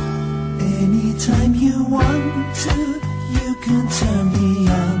 Anytime you want to, you can turn me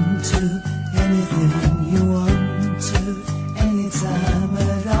on to anything you want to, anytime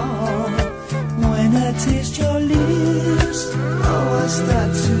at all. When I taste your lips, oh, I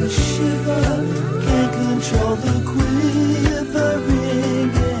start to shiver. Can't control the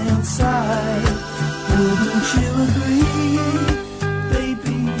quivering inside. Wouldn't you agree?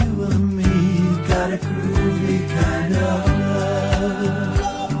 Got a groovy kind of love.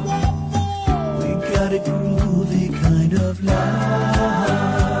 We got a groovy kind of love.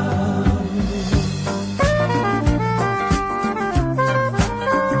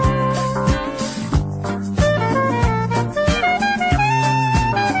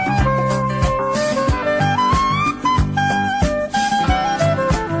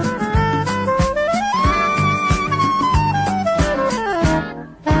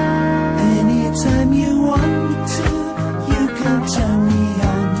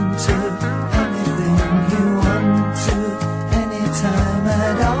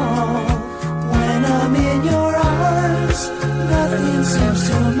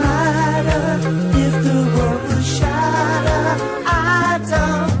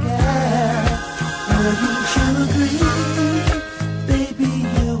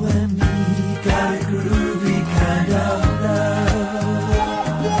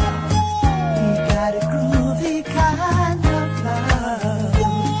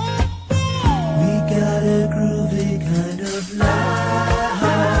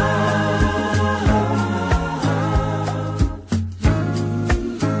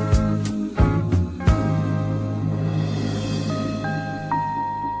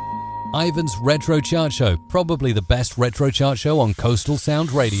 Ivan's Retro Chart Show, probably the best retro chart show on Coastal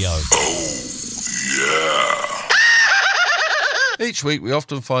Sound Radio. Each week we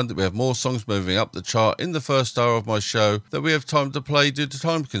often find that we have more songs moving up the chart in the first hour of my show than we have time to play due to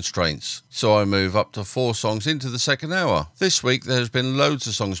time constraints. So I move up to 4 songs into the second hour. This week there has been loads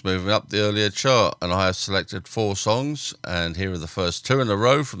of songs moving up the earlier chart, and I have selected 4 songs, and here are the first 2 in a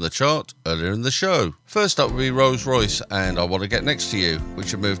row from the chart earlier in the show. First up will be Rolls Royce and I Want to Get Next to You,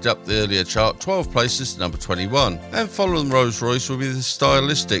 which have moved up the earlier chart 12 places to number 21. And following Rolls Royce will be the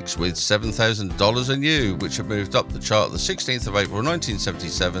Stylistics with $7,000 and You, which have moved up the chart the 16th of April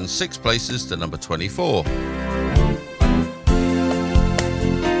 1977, 6 places to number 24.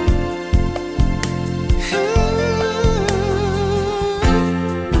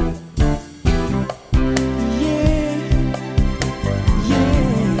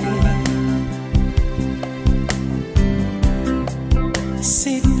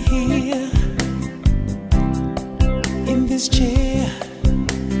 Sitting here in this chair,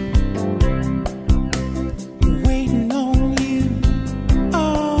 waiting on you,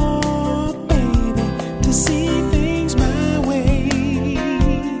 oh baby, to see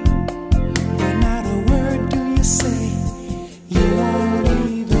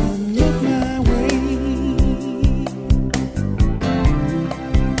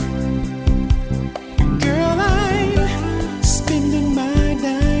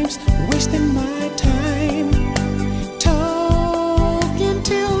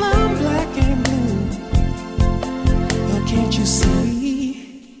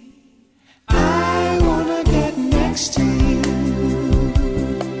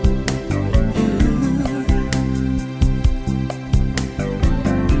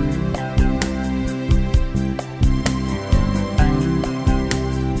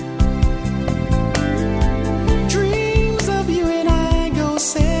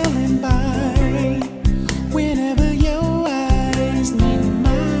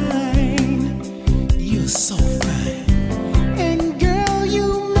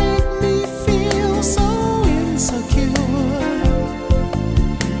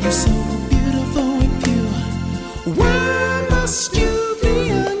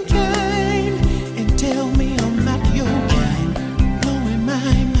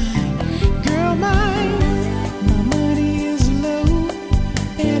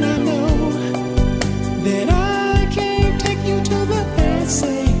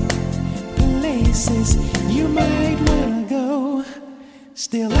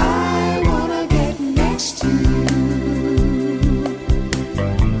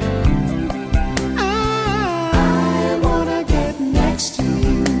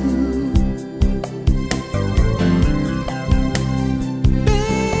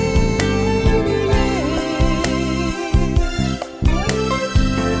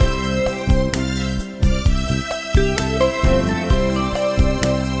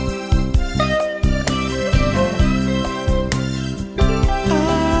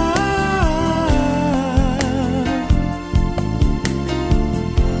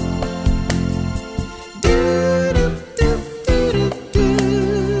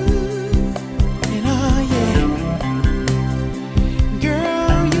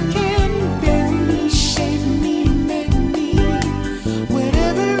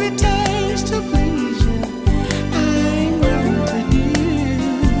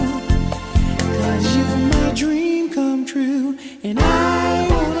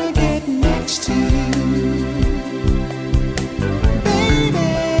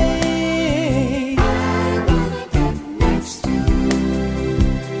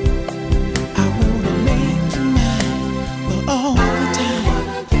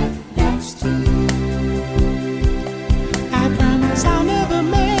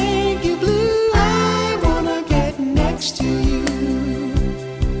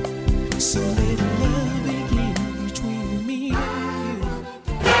So let love begin between me and you.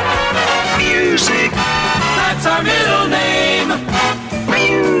 Music. That's our middle name.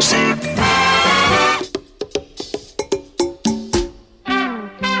 Music.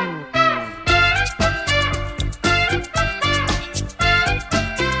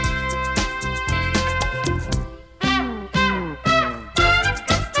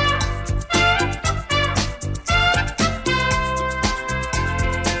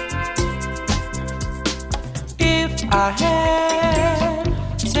 I had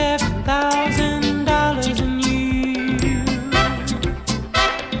 $7,000 in you.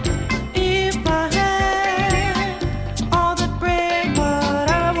 If I had all the bread, what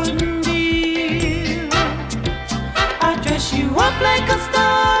I wouldn't do. I'd dress you up like a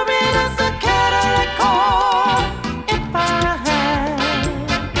star in a Cadillac car. If I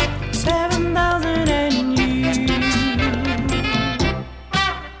had 7,000 and you.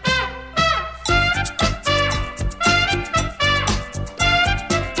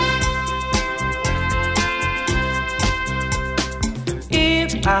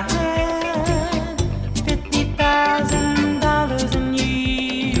 I had $50,000 in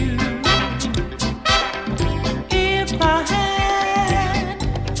you. If I had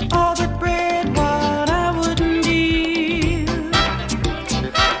all the bread, what I wouldn't do.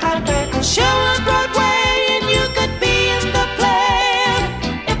 I'd back a show on Broadway and you could be in the play.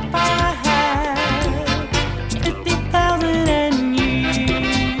 If I had 50,000 and you.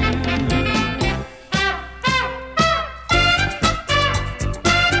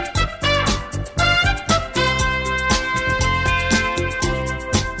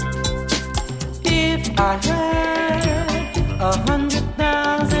 I had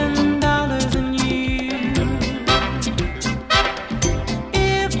 $100,000 in you.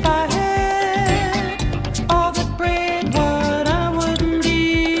 If I had all the bread, what I wouldn't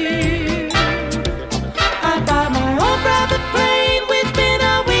do. I'd buy my own private plane. We'd spend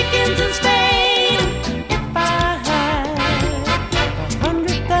our weekends in Spain. If I had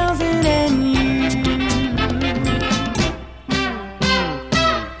 100,000 and you.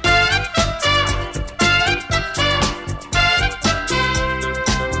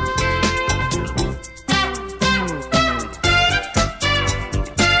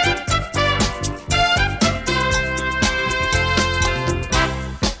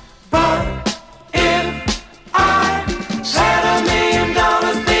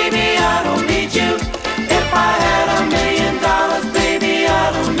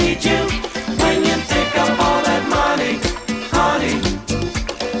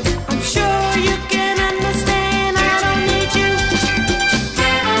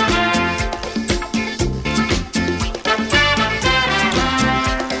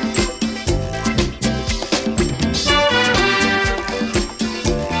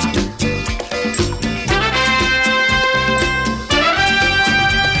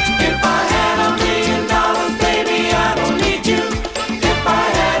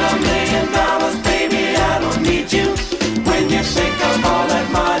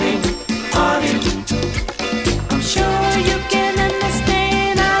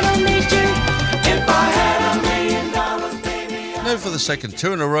 For the second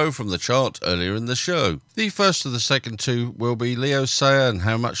two in a row from the chart earlier in the show. The first of the second two will be Leo Sayer and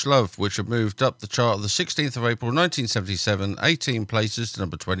How Much Love, which have moved up the chart on the 16th of April 1977, 18 places to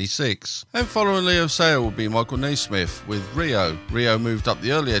number 26. And following Leo Sayer will be Michael Naismith with Rio. Rio moved up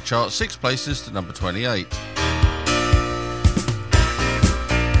the earlier chart 6 places to number 28.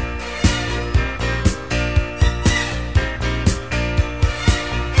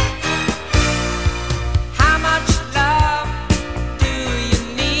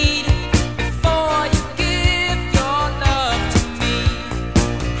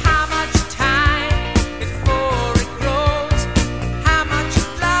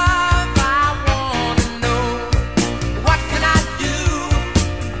 What can I do?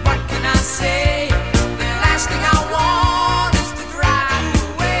 What can I say?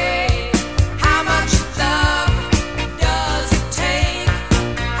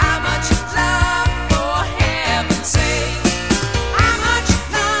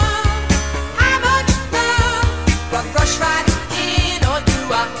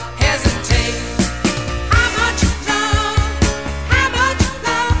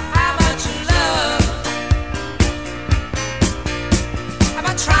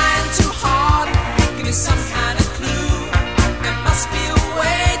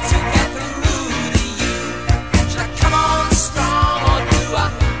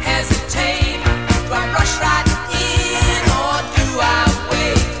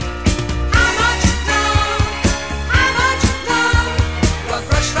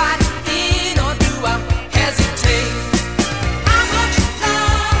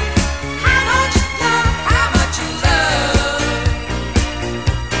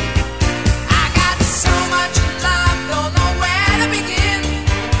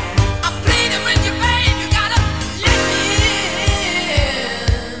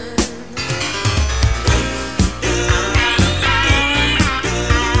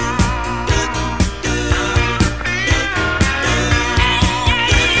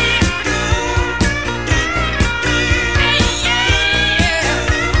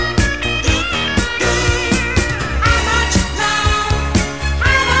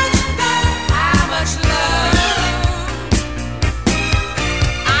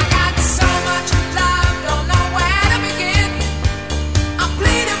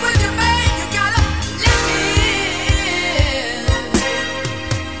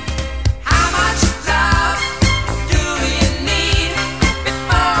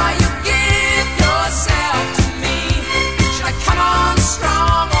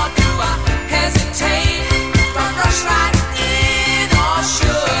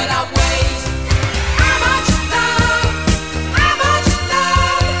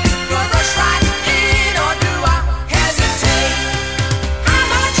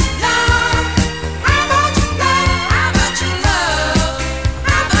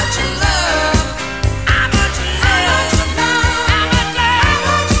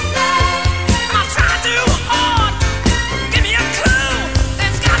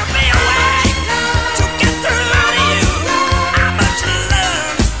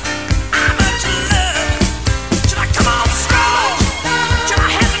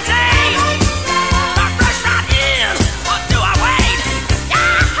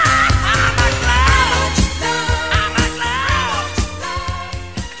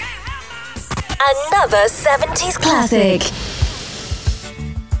 another 70s classic.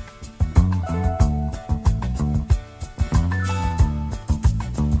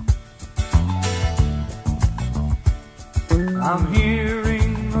 I'm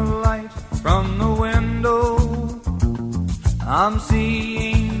hearing the light from the window. I'm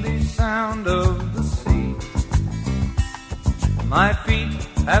seeing the sound of the sea. My feet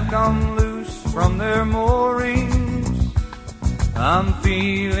have come loose from their moorings. I'm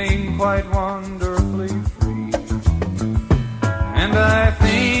feeling quite wonderfully free. And I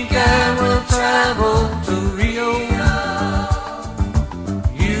think I will travel to Rio,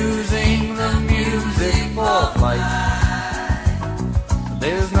 using the music for flight.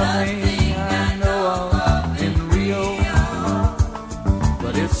 There's nothing I know of in Rio,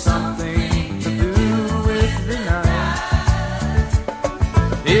 but it's something to do with the night.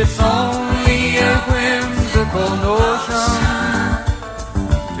 It's only a whimsical notion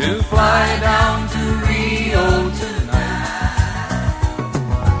to fly down to Rio tonight,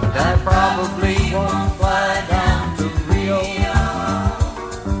 but I probably won't fly down to Rio.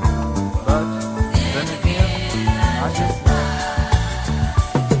 But then again, I just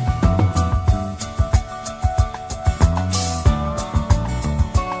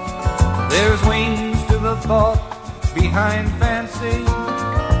there's wings to the thought behind fancy.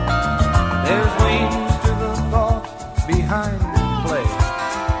 There's wings to the thought behind play.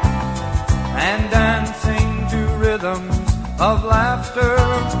 And dancing to rhythms of laughter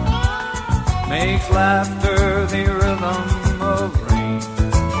makes laughter the rhythm of rain.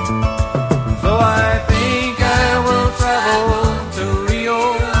 So I think I will travel to Rio,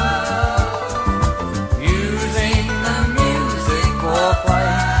 using the music for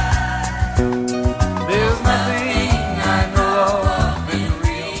flight. There's nothing I know of in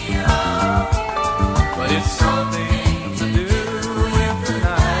Rio, but it's something to do with the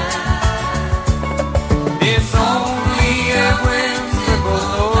night. It's only a whimsical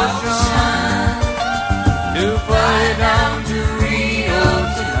notion to fly down to Rio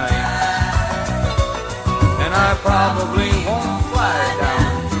tonight, and I probably won't fly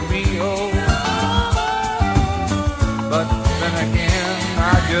down to Rio, but then again I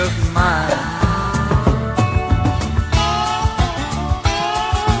just might.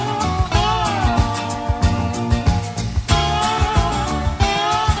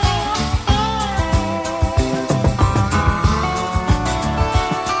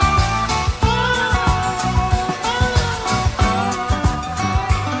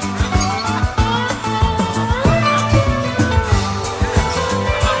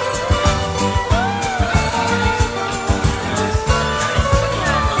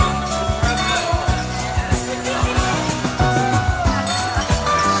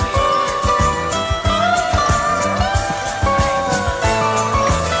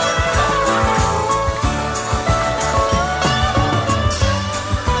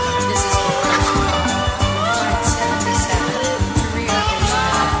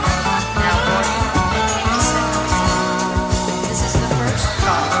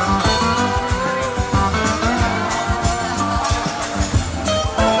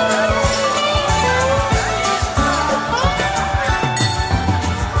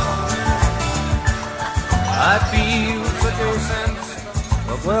 I feel such a sense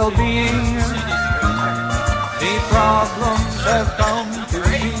of well-being. The problems have come to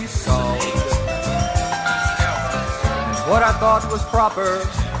be solved. And what I thought was proper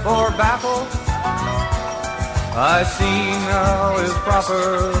for battle, I see now is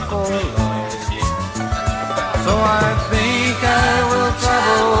proper for love. So I think I will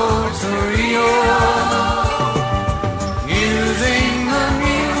travel to Rio, using the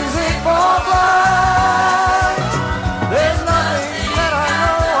music for flight. There's nothing that I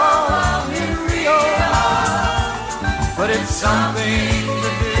know of in Rio, but it's something to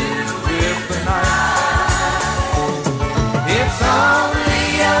do with the night. It's only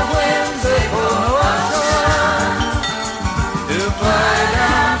a whimsical notion to fly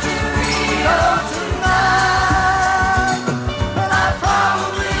down to Rio tonight, and I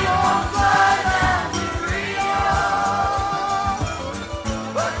probably won't fly down to Rio,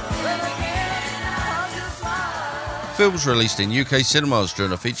 but then again I'll just fly. Films released in UK cinemas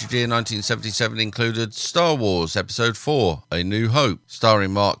during a featured year 1977 included Star Wars Episode 4, A New Hope,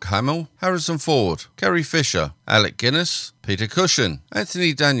 starring Mark Hamill, Harrison Ford, Carrie Fisher, Alec Guinness, Peter Cushing,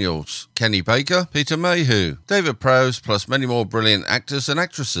 Anthony Daniels, Kenny Baker, Peter Mayhew, David Prowse, plus many more brilliant actors and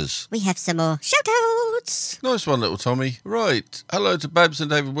actresses. We have some more shout-outs. Nice one, little Tommy. Right, hello to Babs and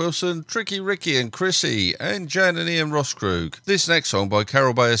David Wilson, Tricky Ricky and Chrissy, and Jan and Ian Rosskrug. This next song by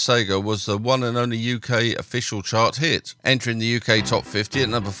Carol Bayer Sager was the one and only UK official chart hit, entering the UK Top 50 at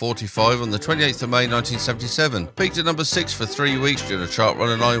number 45 on the 28th of May 1977. Peaked at number 6 for 3 weeks during a chart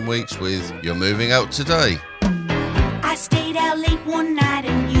run of 9 weeks with You're Moving Out Today. I stayed out late one night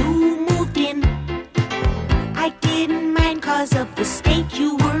and you moved in. I didn't mind 'cause of the state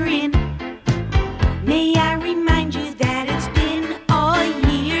you were in. May I remind you that it's been a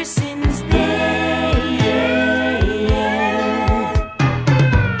year since then.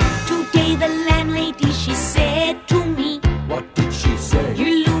 Today the landlady, she said to me, What did she say?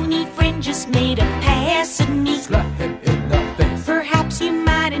 your loony friend just made a pass at me. Slap him in the face. Perhaps you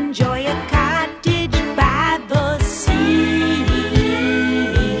might enjoy a cottage by the sea.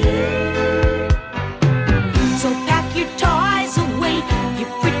 So pack your toys away, your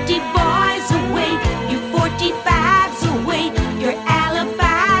pretty boys away, your 45s away, your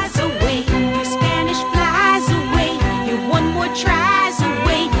alibis away, your Spanish flies away, your one more tries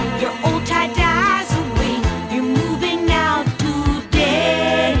away, your old tie-dyes away. You're moving out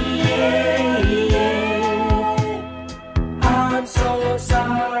today. I'm so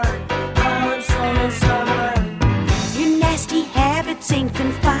sorry. I'm so sorry. Your nasty habits ain't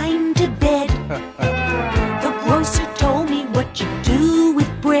confined to bed. The grocer told me what you do with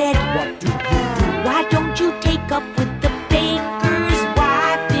bread. What do you do? Why don't you take up with the baker's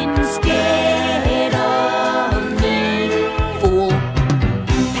wife instead of me, fool?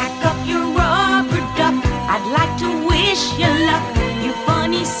 Pack up your rubber duck, I'd like to wish you luck. Your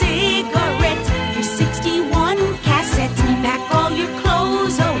funny cigarettes, your 61 cassettes. Pack all your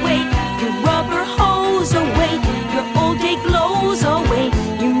clothes away, your rubber hose away, your old day clothes away.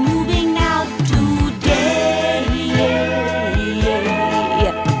 You're moving out today.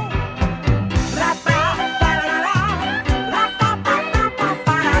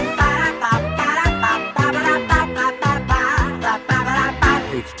 I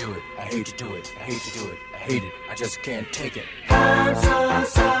hate to do it. I hate to do it. I hate to do it. I hate it. I just can't take it. I'm so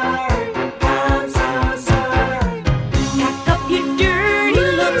sorry. I'm so sorry. Pack up your dirty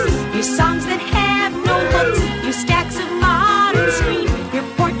looks, your songs that have no hooks, your stacks of modern scream, your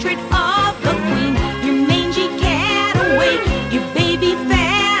portrait of the queen, your mangy cat away, your baby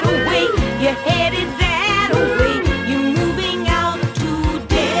fat away, you're headed that away. You're moving out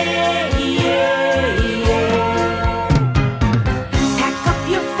today. Pack up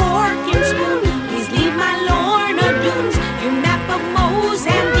your fork and spoon, please leave my Lorna Doones, your map of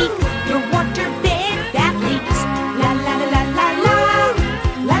Mozambique, your water bed that leaks. La la la la la la,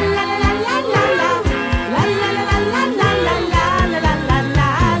 la la la la la la la, la la la la la la la la la la la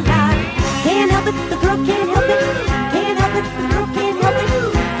la. Can't help it, the girl can't help it. Can't help it, the girl can't help it.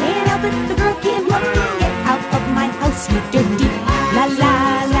 Can't help it, the girl can't help it. Get out of my house, you dirty. La la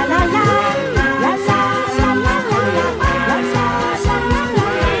la la la, la la la la la la, la la la la la la.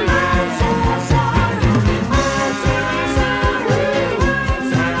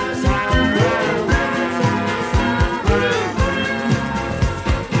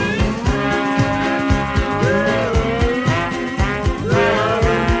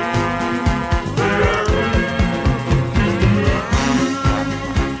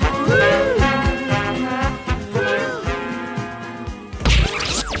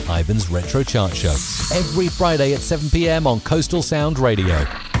 Ivan's Retro Chart Show. Every Friday at 7 p.m. on Coastal Sound Radio.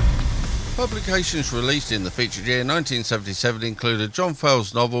 Publications released in the featured year 1977 included John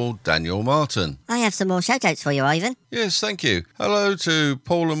Fowles' novel Daniel Martin. I have some more shout-outs for you, Ivan. Yes, thank you. Hello to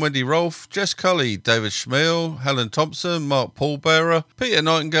Paul and Wendy Rolfe, Jess Cully, David Schmiel, Helen Thompson, Mark Paulbearer, Peter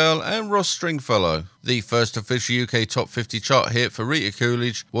Nightingale and Ross Stringfellow. The first official UK Top 50 chart hit for Rita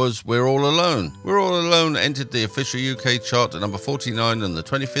Coolidge was We're All Alone. We're All Alone entered the official UK chart at number 49 on the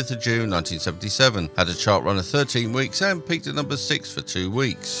 25th of June 1977, had a chart run of 13 weeks and peaked at number 6 for 2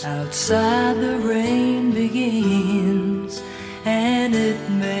 weeks. Outside the rain begins, and it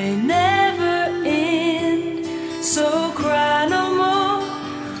may never end, so cry no more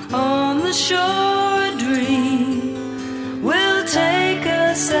on the shore. A dream will take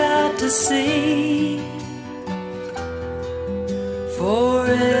us out to sea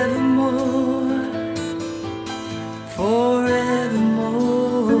forevermore, forevermore.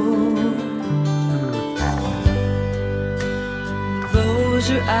 Close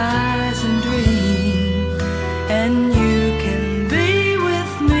your eyes and dream, and you can be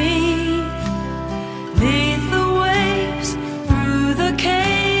with me, 'neath the waves, through the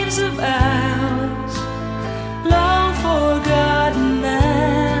caves of ours, long for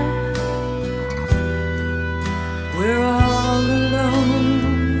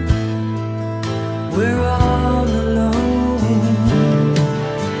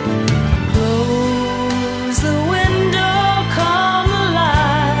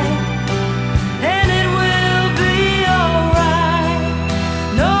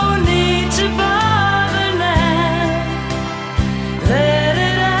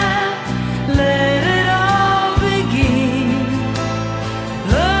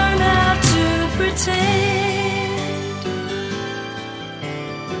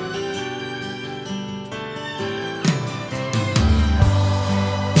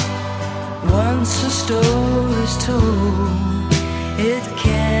once a story's told, it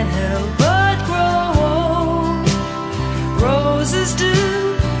can't help but grow. Roses do,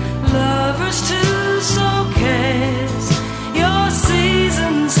 lovers too, so cast your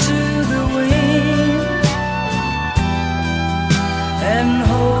seasons to the wind and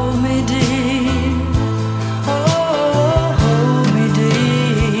hold me dear. Oh, hold me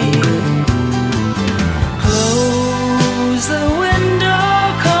dear. Close the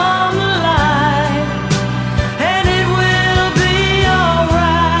window, come alive, and it will be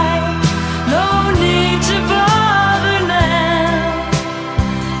alright. No need to bother now.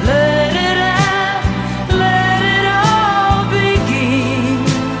 Let it out, let it all begin.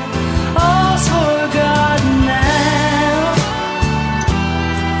 All's forgotten now.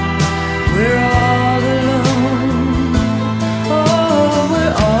 We're all alone. Oh,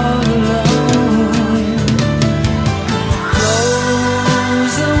 we're all alone.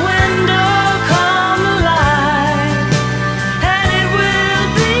 Close the window, come alive, and it will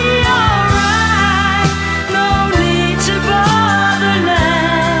be alright. No need to bother now.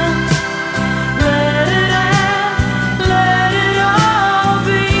 Let it out, let it all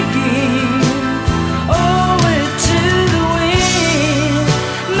begin. Owe it to the wind,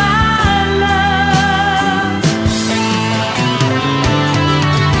 my love.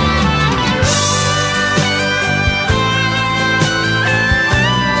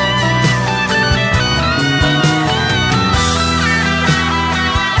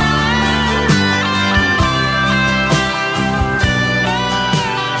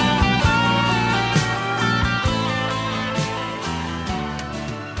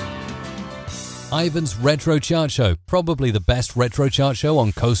 Ivan's Retro Chart Show, probably the best retro chart show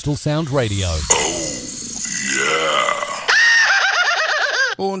on Coastal Sound Radio.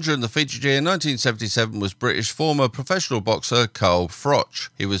 Born during the featured year 1977 was British former professional boxer Carl Froch.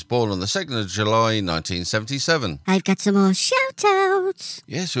 He was born on the 2nd of July 1977. I've got some more shout-outs.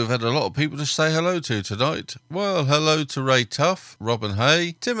 Yes, we've had a lot of people to say hello to tonight. Well, hello to Ray Tuff, Robin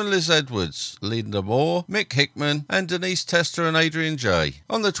Hay, Tim and Liz Edwards, Linda Moore, Mick Hickman, and Denise Tester and Adrian J.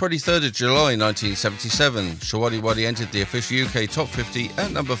 On the 23rd of July 1977, Shawadi Wadi entered the official UK Top 50 at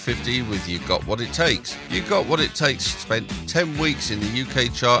number 50 with You Got What It Takes. You Got What It Takes spent 10 weeks in the UK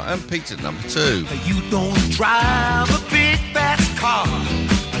chart and peaked at number 2. You don't drive a big fast car.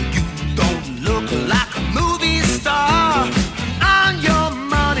 You don't look like a movie star. On your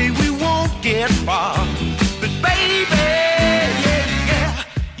money we won't get far. But baby, yeah,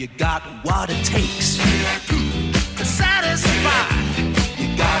 you got what it takes to satisfy.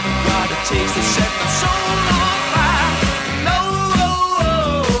 You got what it takes to set the soul on fire. No,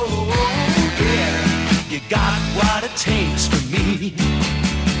 yeah, you got what it takes for me.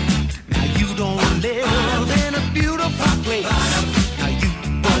 Now you don't live in a beautiful place. Now you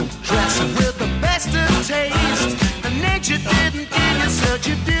don't dress with the best of taste. And nature didn't give you such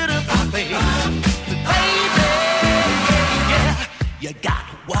a beautiful face. But baby, yeah, you got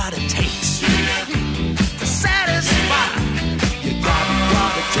what it takes to satisfy. You got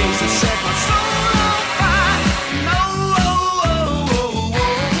what it takes to set my soul on fire. No,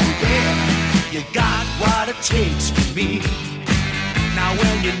 yeah, you got what it takes for me. Now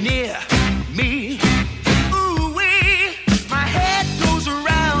when you're near me, ooh-wee, my head goes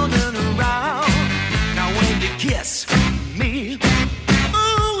around and around. Now when you kiss me,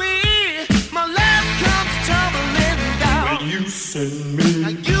 ooh-wee, my love comes tumbling down. When you send me, now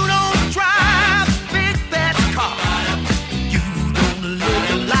you don't drive a big fast car. You don't look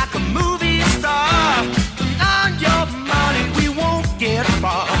like a movie star. And on your money we won't get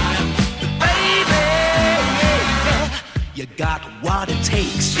far. But baby, you got what it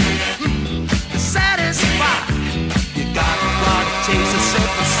takes to satisfy. You got what it takes to set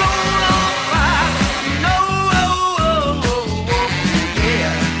the soul on fire. No,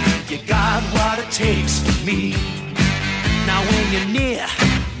 yeah, you got what it takes for me. Now when you're near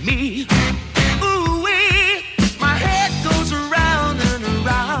me, ooh-wee, my head goes around and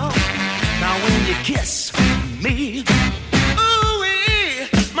around. Now when you kiss me, ooh-wee,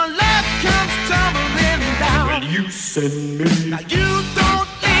 my love comes tumbling down. When you send me, now you don't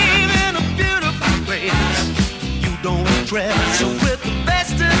live in a beautiful place. You don't dress with the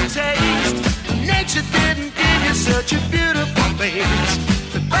best of taste. Nature didn't give you such a beautiful face.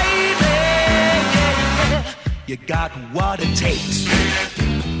 But baby, yeah, you got what it takes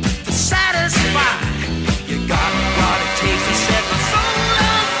to satisfy. You got what it takes to set the soul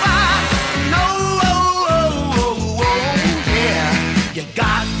on fire. No, yeah, you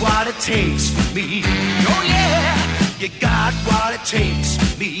got what it takes for me. Oh yeah, you got what it takes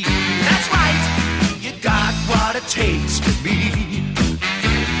for me. That's right, you got what it takes for me.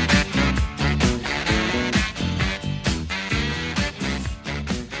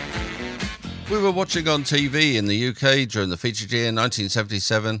 were watching on TV in the UK during the featured year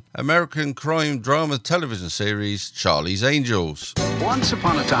 1977 American crime drama television series Charlie's Angels. Once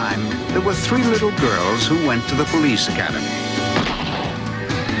upon a time, there were 3 little girls who went to the police academy.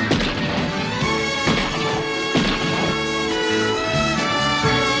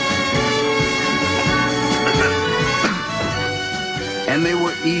 And they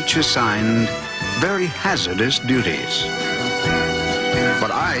were each assigned very hazardous duties.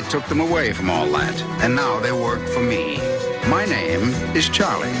 But I took them away from all that, and now they work for me. My name is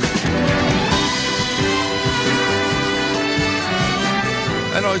Charlie.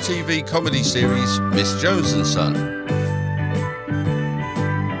 An ITV comedy series, Miss Jones and Son.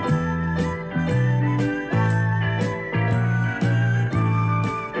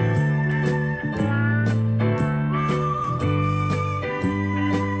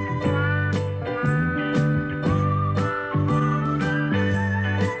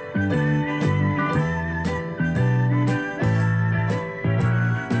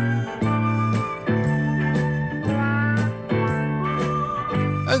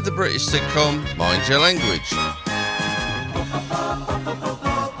 And the British sitcom Mind Your Language.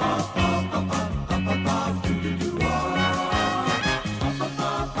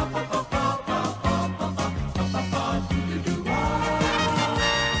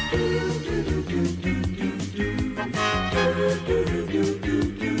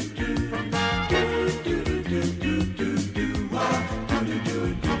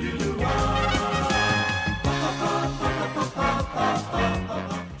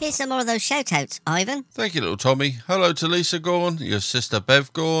 Here's some more of those shout-outs, Ivan. Thank you, little Tommy. Hello to Lisa Gorn, your sister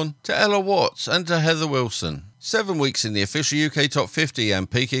Bev Gorn, to Ella Watts and to Heather Wilson. 7 weeks in the official UK Top 50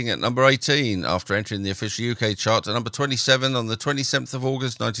 and peaking at number 18 after entering the official UK chart at number 27 on the 27th of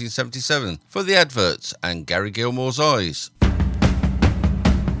August 1977 for The Adverts and Gary Gilmore's Eyes.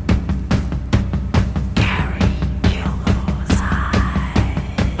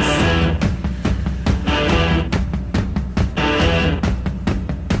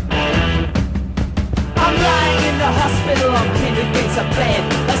 I'm pinned against a bed,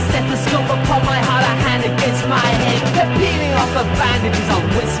 a stethoscope upon my heart, a hand against my head. They're peeling off the bandages, I'm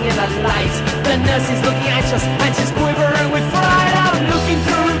wincing in the light. The nurse is looking anxious and she's quivering with fright. I'm looking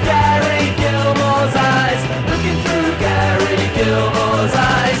through Gary Gilmore's eyes, looking through Gary Gilmore's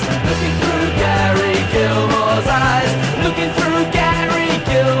eyes, looking through Gary Gilmore's eyes, looking through Gary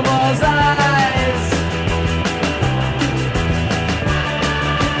Gilmore's eyes.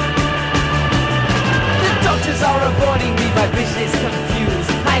 The doctors are avoiding me, my vision is confused.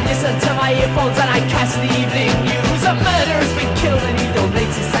 I listen to my earphones and I catch the evening news. A murder has been killed and he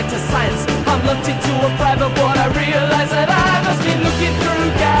donates his sight to science. I'm looked into a private ward, I realize that I must be looking through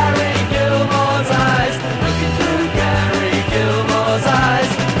Gary Gilmore's eyes, looking through Gary Gilmore's eyes,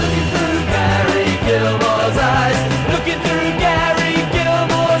 looking through Gary Gilmore's eyes, looking through Gary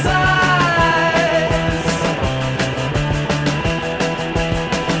Gilmore's eyes.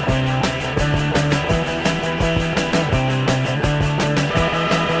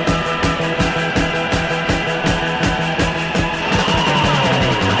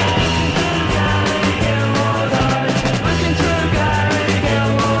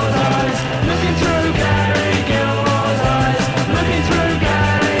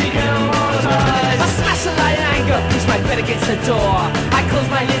 Against the door, I close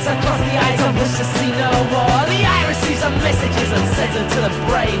my lids, I close the eyes, I wish to see no more. The iris sees the messages and sends them to the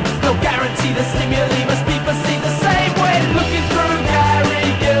brain. No guarantee the stimuli must be perceived the same way. Looking through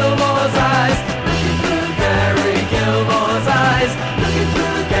Gary Gilmore's eyes, looking through Gary Gilmore's eyes, looking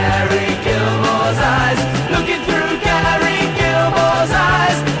through Gary Gilmore's eyes, looking through Gary Gilmore's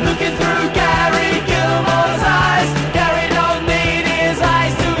eyes, looking through Gary Gilmore's eyes. Gary don't need his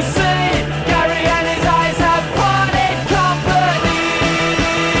eyes to see. Gary and his eyes have parted company.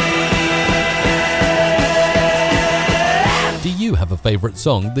 Do you have a favourite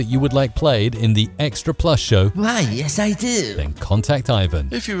song that you would like played in the Extra Plus show? Why, yes I do. Then contact Ivan.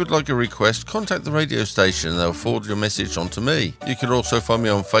 If you would like a request, contact the radio station and they'll forward your message on to me. You can also find me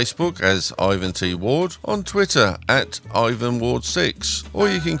on Facebook as Ivan T. Ward, on Twitter at Ivan Ward 6, or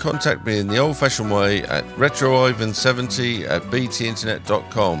you can contact me in the old-fashioned way at retroivan70 at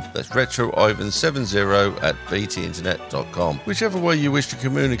btinternet.com. That's retroivan70 at btinternet.com. Whichever way you wish to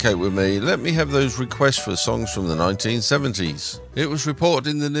communicate with me, let me have those requests for songs from the 1970s. It was reported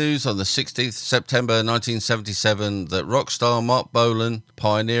in the news on the 16th September 1977 that rock star Mark Bolan,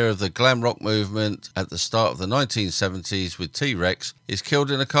 pioneer of the glam rock movement at the start of the 1970s with T-Rex, is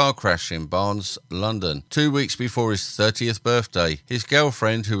killed in a car crash in Barnes, London, 2 weeks before his 30th birthday. His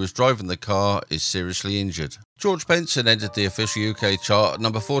girlfriend, who was driving the car, is seriously injured. George Benson entered the official UK chart at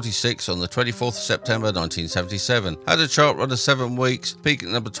number 46 on the 24th September 1977. Had a chart run of 7 weeks, peaking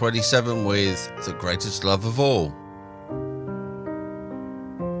at number 27 with The Greatest Love of All.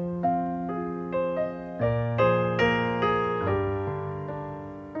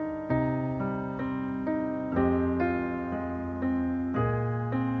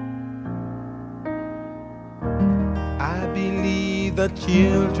 I believe the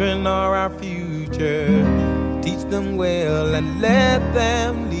children are our future. Teach them well and let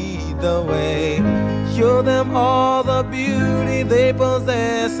them lead the way. Show them all the beauty they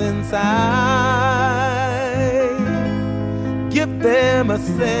possess inside. Give them a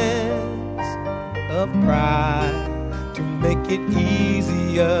sense of pride to make it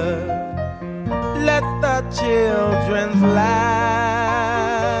easier. Let the children's laughter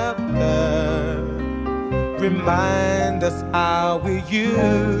remind us how we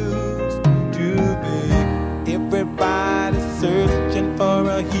used to be. Everybody's searching for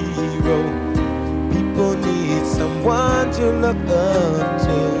a hero. People need someone to look up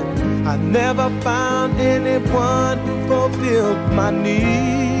to. I never found anyone who fulfilled my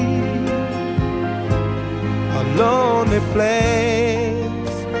need. A lonely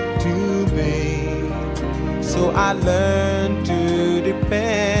place to be. So I learned to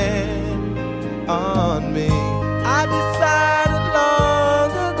depend on me. I decided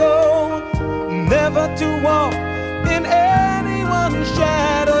long ago never to walk in anyone's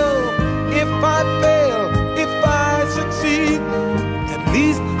shadow. If I fail, if I succeed, at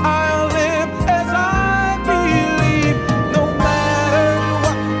least I'll live as I believe. No matter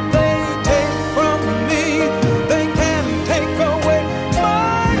what they take from me, they can't take away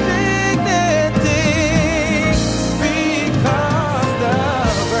my dignity. Because the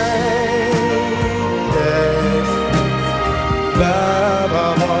greatest love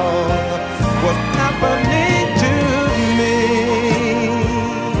of all was happening to me.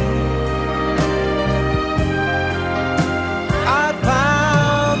 I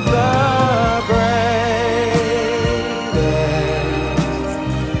found the greatest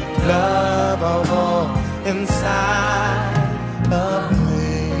love of all inside of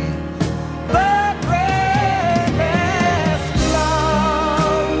me. The greatest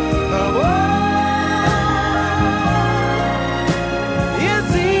love of all is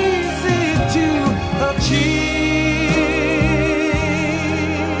easy to achieve.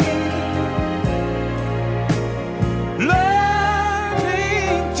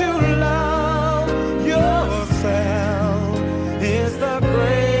 Learning to love yourself is the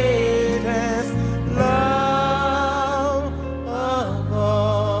greatest love of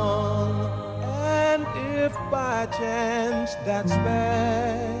all. And if by chance that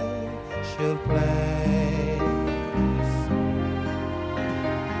special place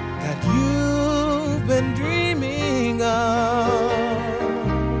that you've been dreaming of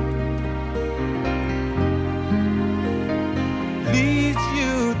leads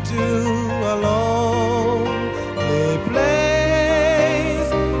you to a lonely place,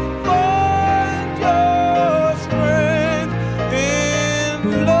 find your strength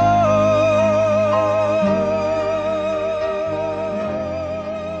in love.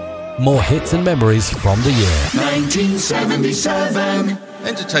 More hits and memories from the year. 1977.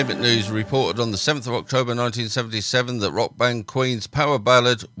 Entertainment News reported on the 7th of October 1977 that rock band Queen's power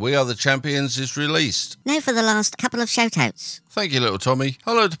ballad We Are the Champions is released. Now for the last couple of shout-outs. Thank you, little Tommy.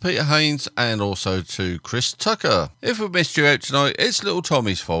 Hello to Peter Haynes and also to Chris Tucker. If we missed you out tonight, it's little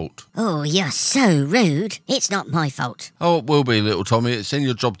Tommy's fault. Oh, you're so rude. It's not my fault. Oh, it will be, little Tommy. It's in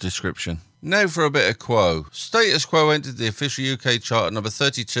your job description. Now for a bit of Quo. Status Quo entered the official UK chart at number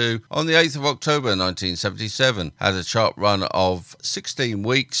 32 on the 8th of October 1977. Had a chart run of 16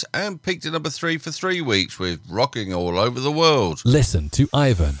 weeks and peaked at number 3 for 3 weeks with Rocking All Over the World. Listen to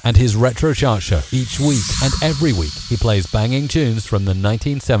Ivan and his Retro Chart Show each week, and every week he plays banging tunes from the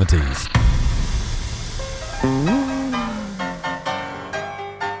 1970s.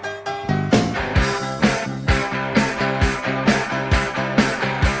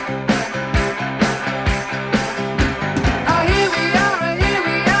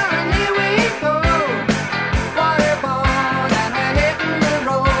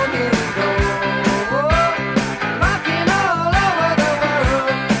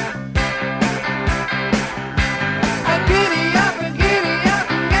 Giddy up and get away.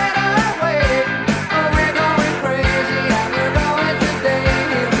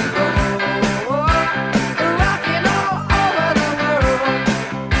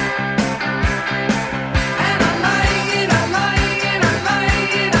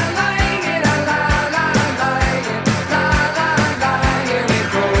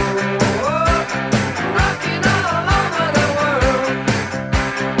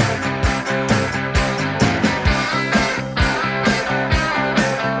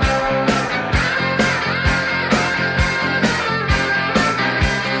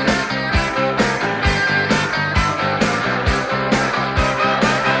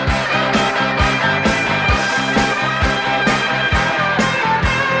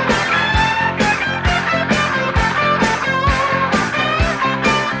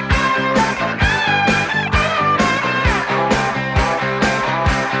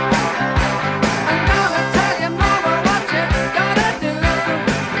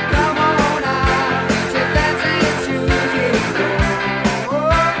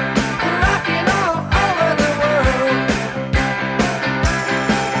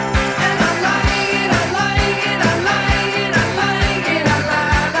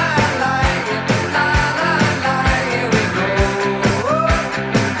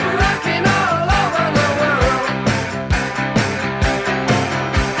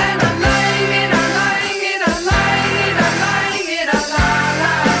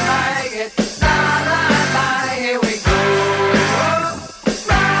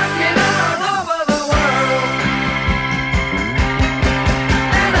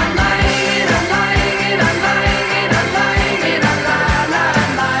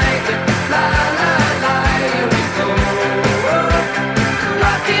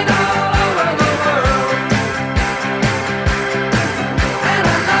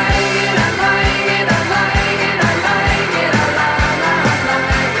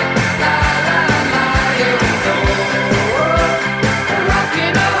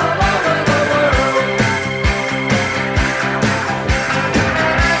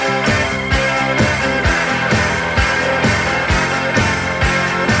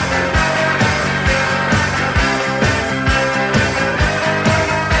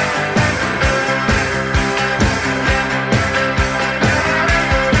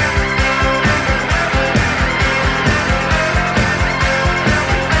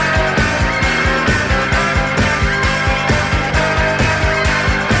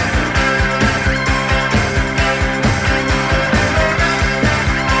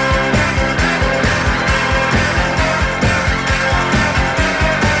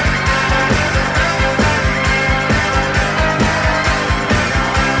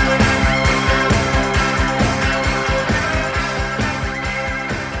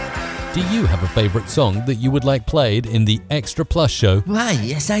 you have a favourite song that you would like played in the Extra Plus show? Why,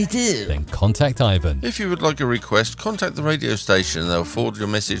 yes I do. Then contact Ivan. If you would like a request, contact the radio station and they'll forward your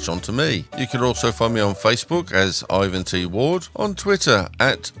message on to me. You can also find me on Facebook as Ivan T. Ward, on Twitter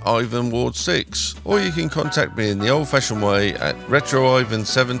at IvanWard6, or you can contact me in the old-fashioned way at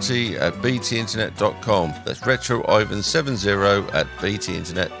RetroIvan70 at btinternet.com. That's RetroIvan70 at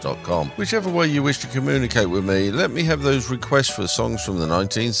btinternet.com. Whichever way you wish to communicate with me, let me have those requests for songs from the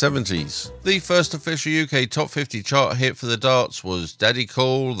 1970s. The first official UK Top 50 chart hit for the darts was Daddy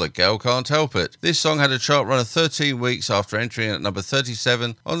Cool, The Girl Can't Help It. This song had a chart run of 13 weeks after entering at number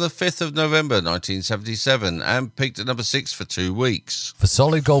 37 on the 5th of November 1977 and peaked at number 6 for 2 weeks. For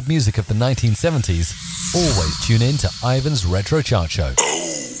solid gold music of the 1970s, always tune in to Ivan's Retro Chart Show.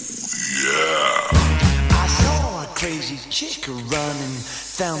 I saw a crazy chick running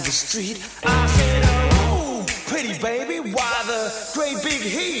down the street. I said, oh, pretty baby, why the great big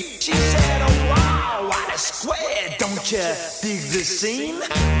heat? She said, oh, wow, what a square, don't you dig the scene?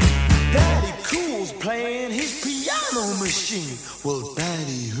 Daddy Cool's playing his piano machine. Well,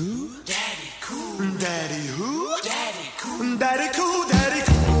 Daddy who? Daddy Cool. Daddy who? Daddy Cool. Daddy Cool, Daddy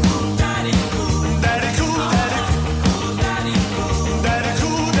Cool. Daddy Cool. Daddy Cool, Daddy Cool. Daddy Cool. Daddy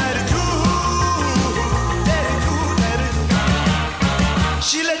Cool, Daddy Cool. Daddy Cool, Daddy Cool.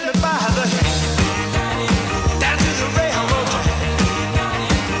 She let me buy the hand down to the railroad track.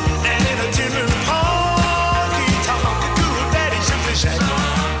 And in a tin honky-tonk cool daddy simply said,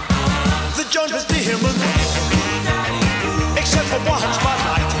 the joint was dim except for one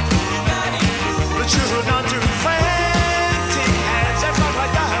spotlight. The children on two frantic hands and rock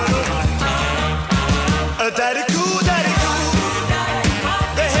like dynamite. Daddy cool, daddy cool.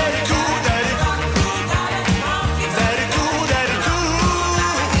 The daddy cool, daddy cool. Daddy cool, daddy cool.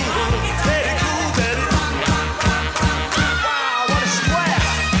 Daddy cool, daddy cool. Wow, what a square.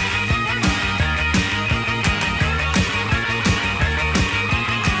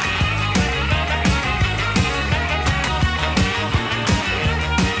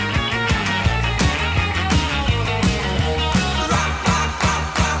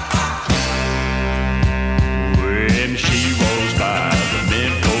 When she rolls by, the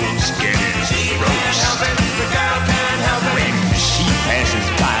men folks get in ropes. When she passes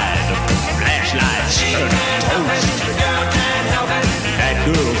by, the flashlights turn toast. That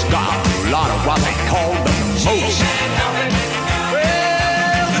girl's got a lot of what they call the most.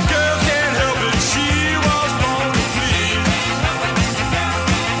 Well, the girl can't help it. She was born to please.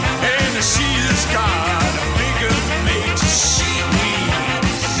 And she's got a bigger mate to squeeze.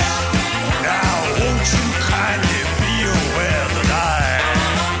 Now, won't you kindly be aware that I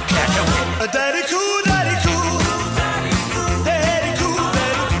can't help it? Daddy cool, daddy cool. Daddy cool,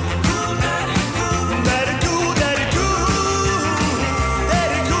 daddy cool. Daddy cool, daddy cool.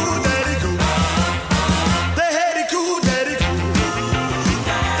 Daddy cool, daddy cool. Daddy cool, daddy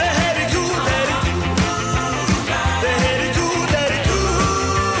cool. Daddy cool, daddy cool. Daddy cool, daddy cool.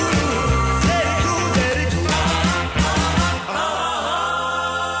 Daddy cool, daddy cool.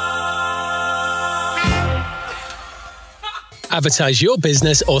 Advertise your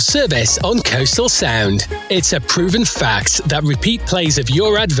business or service on Coastal Sound. It's a proven fact that repeat plays of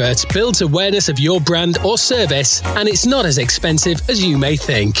your advert builds awareness of your brand or service, and it's not as expensive as you may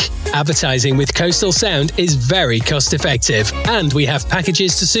think. Advertising with Coastal Sound is very cost effective, and we have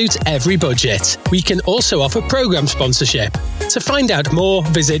packages to suit every budget. We can also offer program sponsorship. To find out more,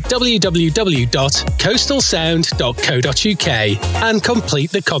 visit www.coastalsound.co.uk and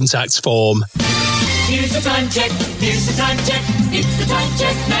complete the contacts form. Here's the time check. Here's the time check. It's the time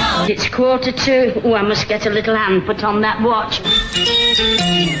check now. It's 1:45. Oh, I must get a little hand put on that watch.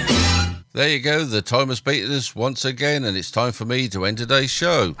 There you go, the time has beaten us once again, and it's time for me to end today's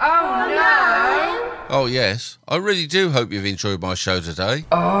show. Oh no! Oh yes, I really do hope you've enjoyed my show today.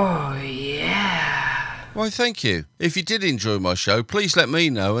 Oh yeah! Why, thank you. If you did enjoy my show, please let me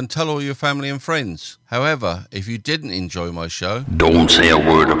know and tell all your family and friends. However, if you didn't enjoy my show, Don't say a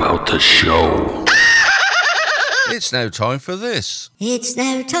word about the show. it's now time for this. It's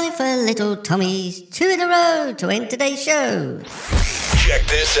now time for little Tommy's 2 in a row to end today's show. Check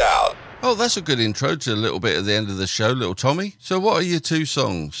this out. Oh, that's a good intro to a little bit at the end of the show, little Tommy. So what are your 2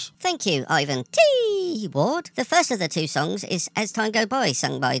 songs? Thank you, Ivan T. Hey, Ward. The first of the two songs is As Time Go By,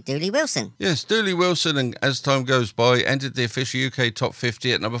 sung by Dooley Wilson. Yes, Dooley Wilson and As Time Goes By entered the official UK Top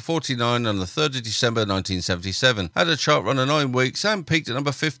 50 at number 49 on the 3rd of December 1977, had a chart run of 9 weeks and peaked at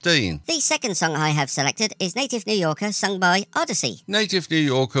number 15. The second song I have selected is Native New Yorker, sung by Odyssey. Native New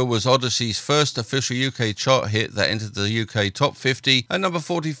Yorker was Odyssey's first official UK chart hit that entered the UK Top 50 at number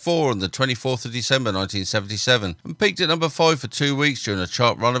 44 on the 24th of December 1977 and peaked at number 5 for 2 weeks during a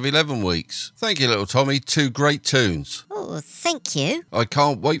chart run of 11 weeks. Thank you, little Tommy. 2 great tunes. Oh, thank you. I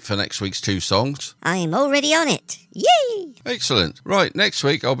can't wait for next week's 2 songs. I'm already on it. Yay! Excellent. Right, next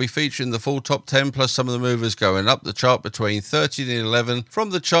week I'll be featuring the full top 10 plus some of the movers going up the chart between 13 and 11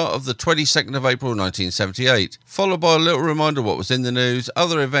 from the chart of the 22nd of April 1978, followed by a little reminder what was in the news,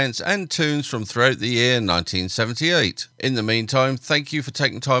 other events and tunes from throughout the year 1978. In the meantime, thank you for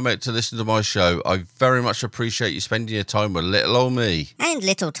taking time out to listen to my show. I very much appreciate you spending your time with little old me. And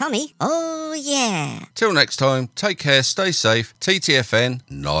little Tommy. Oh, yeah. Till next time, take care, stay safe. TTFN,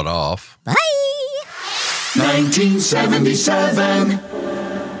 not off. Bye! 1977.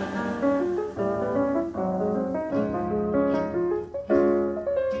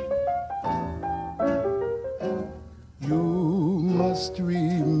 You must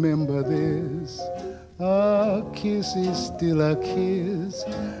remember this. A kiss is still a kiss.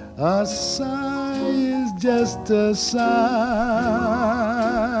 A sigh is just a sigh.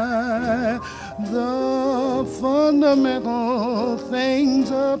 The fundamental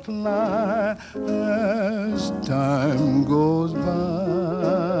things apply as time goes by.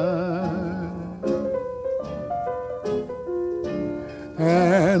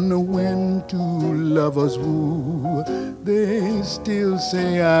 And when two lovers woo, they still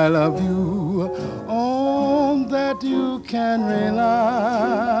say I love you. On that you can rely.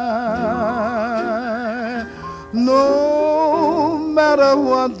 No matter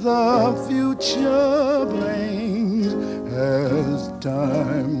what the future brings as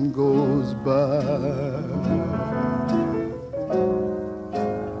time goes by.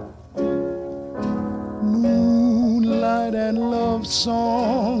 Moonlight and love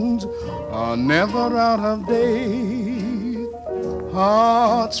songs are never out of date.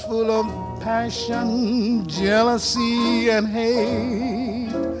 Hearts full of passion, jealousy and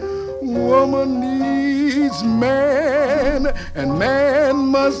hate. Woman needs man, and man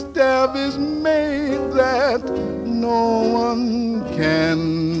must have his mate that no one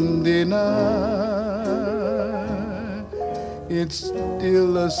can deny. It's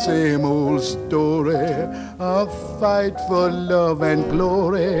still the same old story, a fight for love and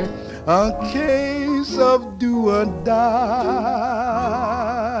glory, a case of do or die.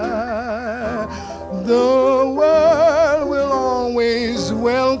 The world will always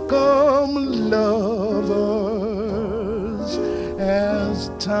welcome lovers as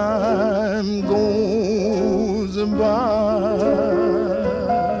time goes by.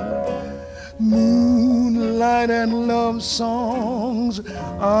 Moonlight and love songs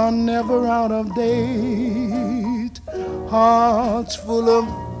are never out of date. Hearts full of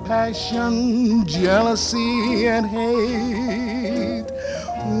passion, jealousy and hate.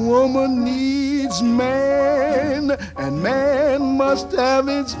 Woman needs man, and man must have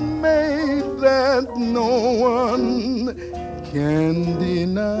its mate that no one can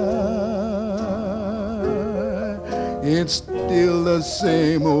deny. It's still the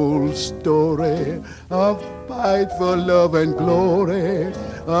same old story, a fight for love and glory,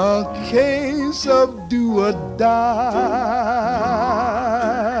 a case of do or die.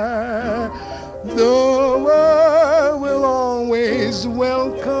 The world will always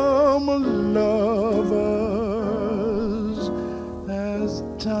welcome lovers as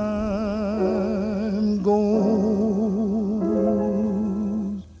time goes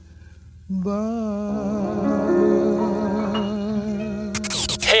by.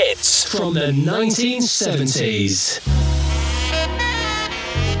 Hits from the 1970s.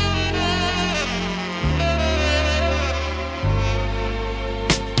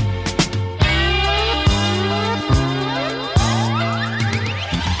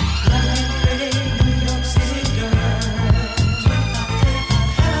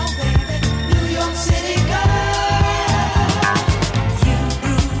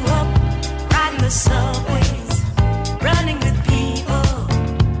 Subways, running with people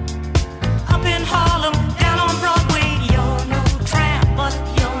up in Harlem, down on Broadway.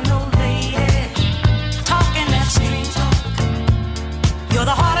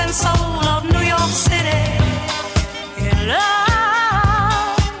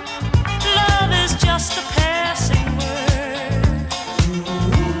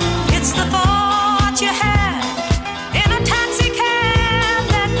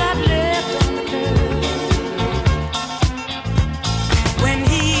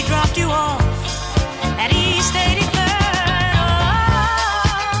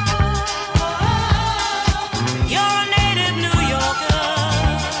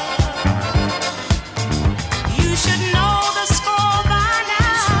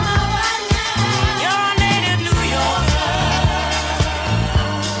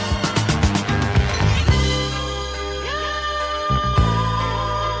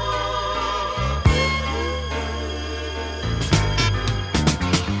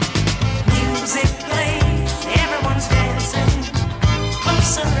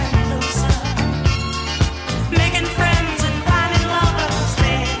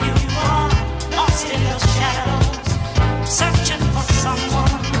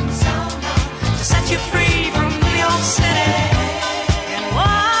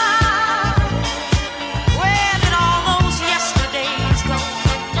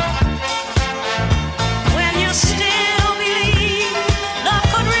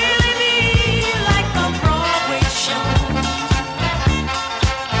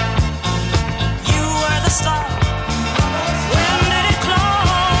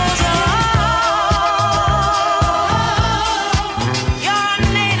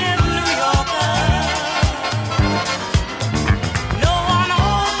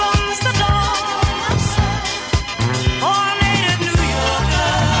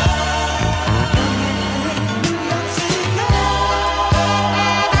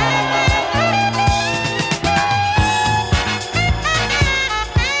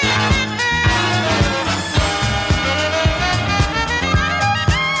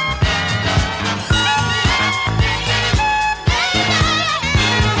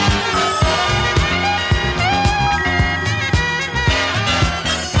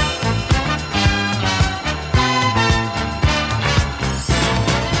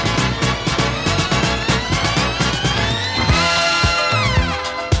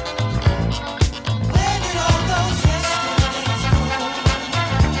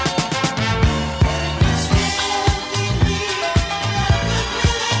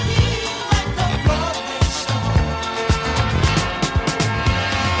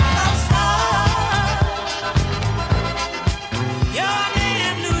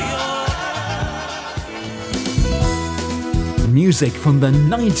 music from the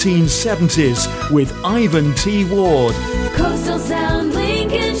 1970s with Ivan T. Ward. Coastal Sound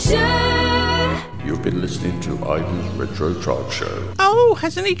Lincolnshire. You've been listening to Ivan's Retro Chart Show. Oh,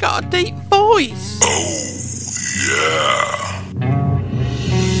 hasn't he got a deep voice? Yeah.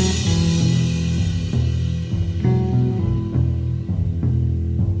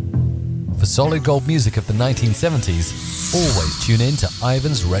 For solid gold music of the 1970s, always tune in to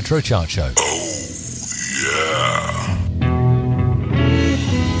Ivan's Retro Chart Show. Yeah.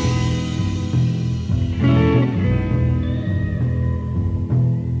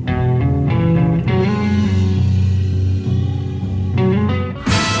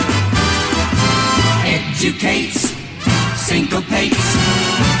 Educates, syncopates,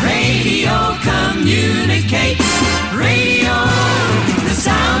 radio communicates, radio, the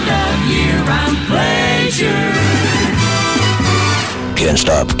sound of year-round pleasure. Can't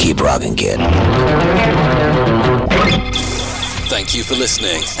stop, keep rocking, kid. Thank you for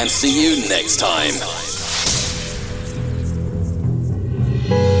listening and see you next time.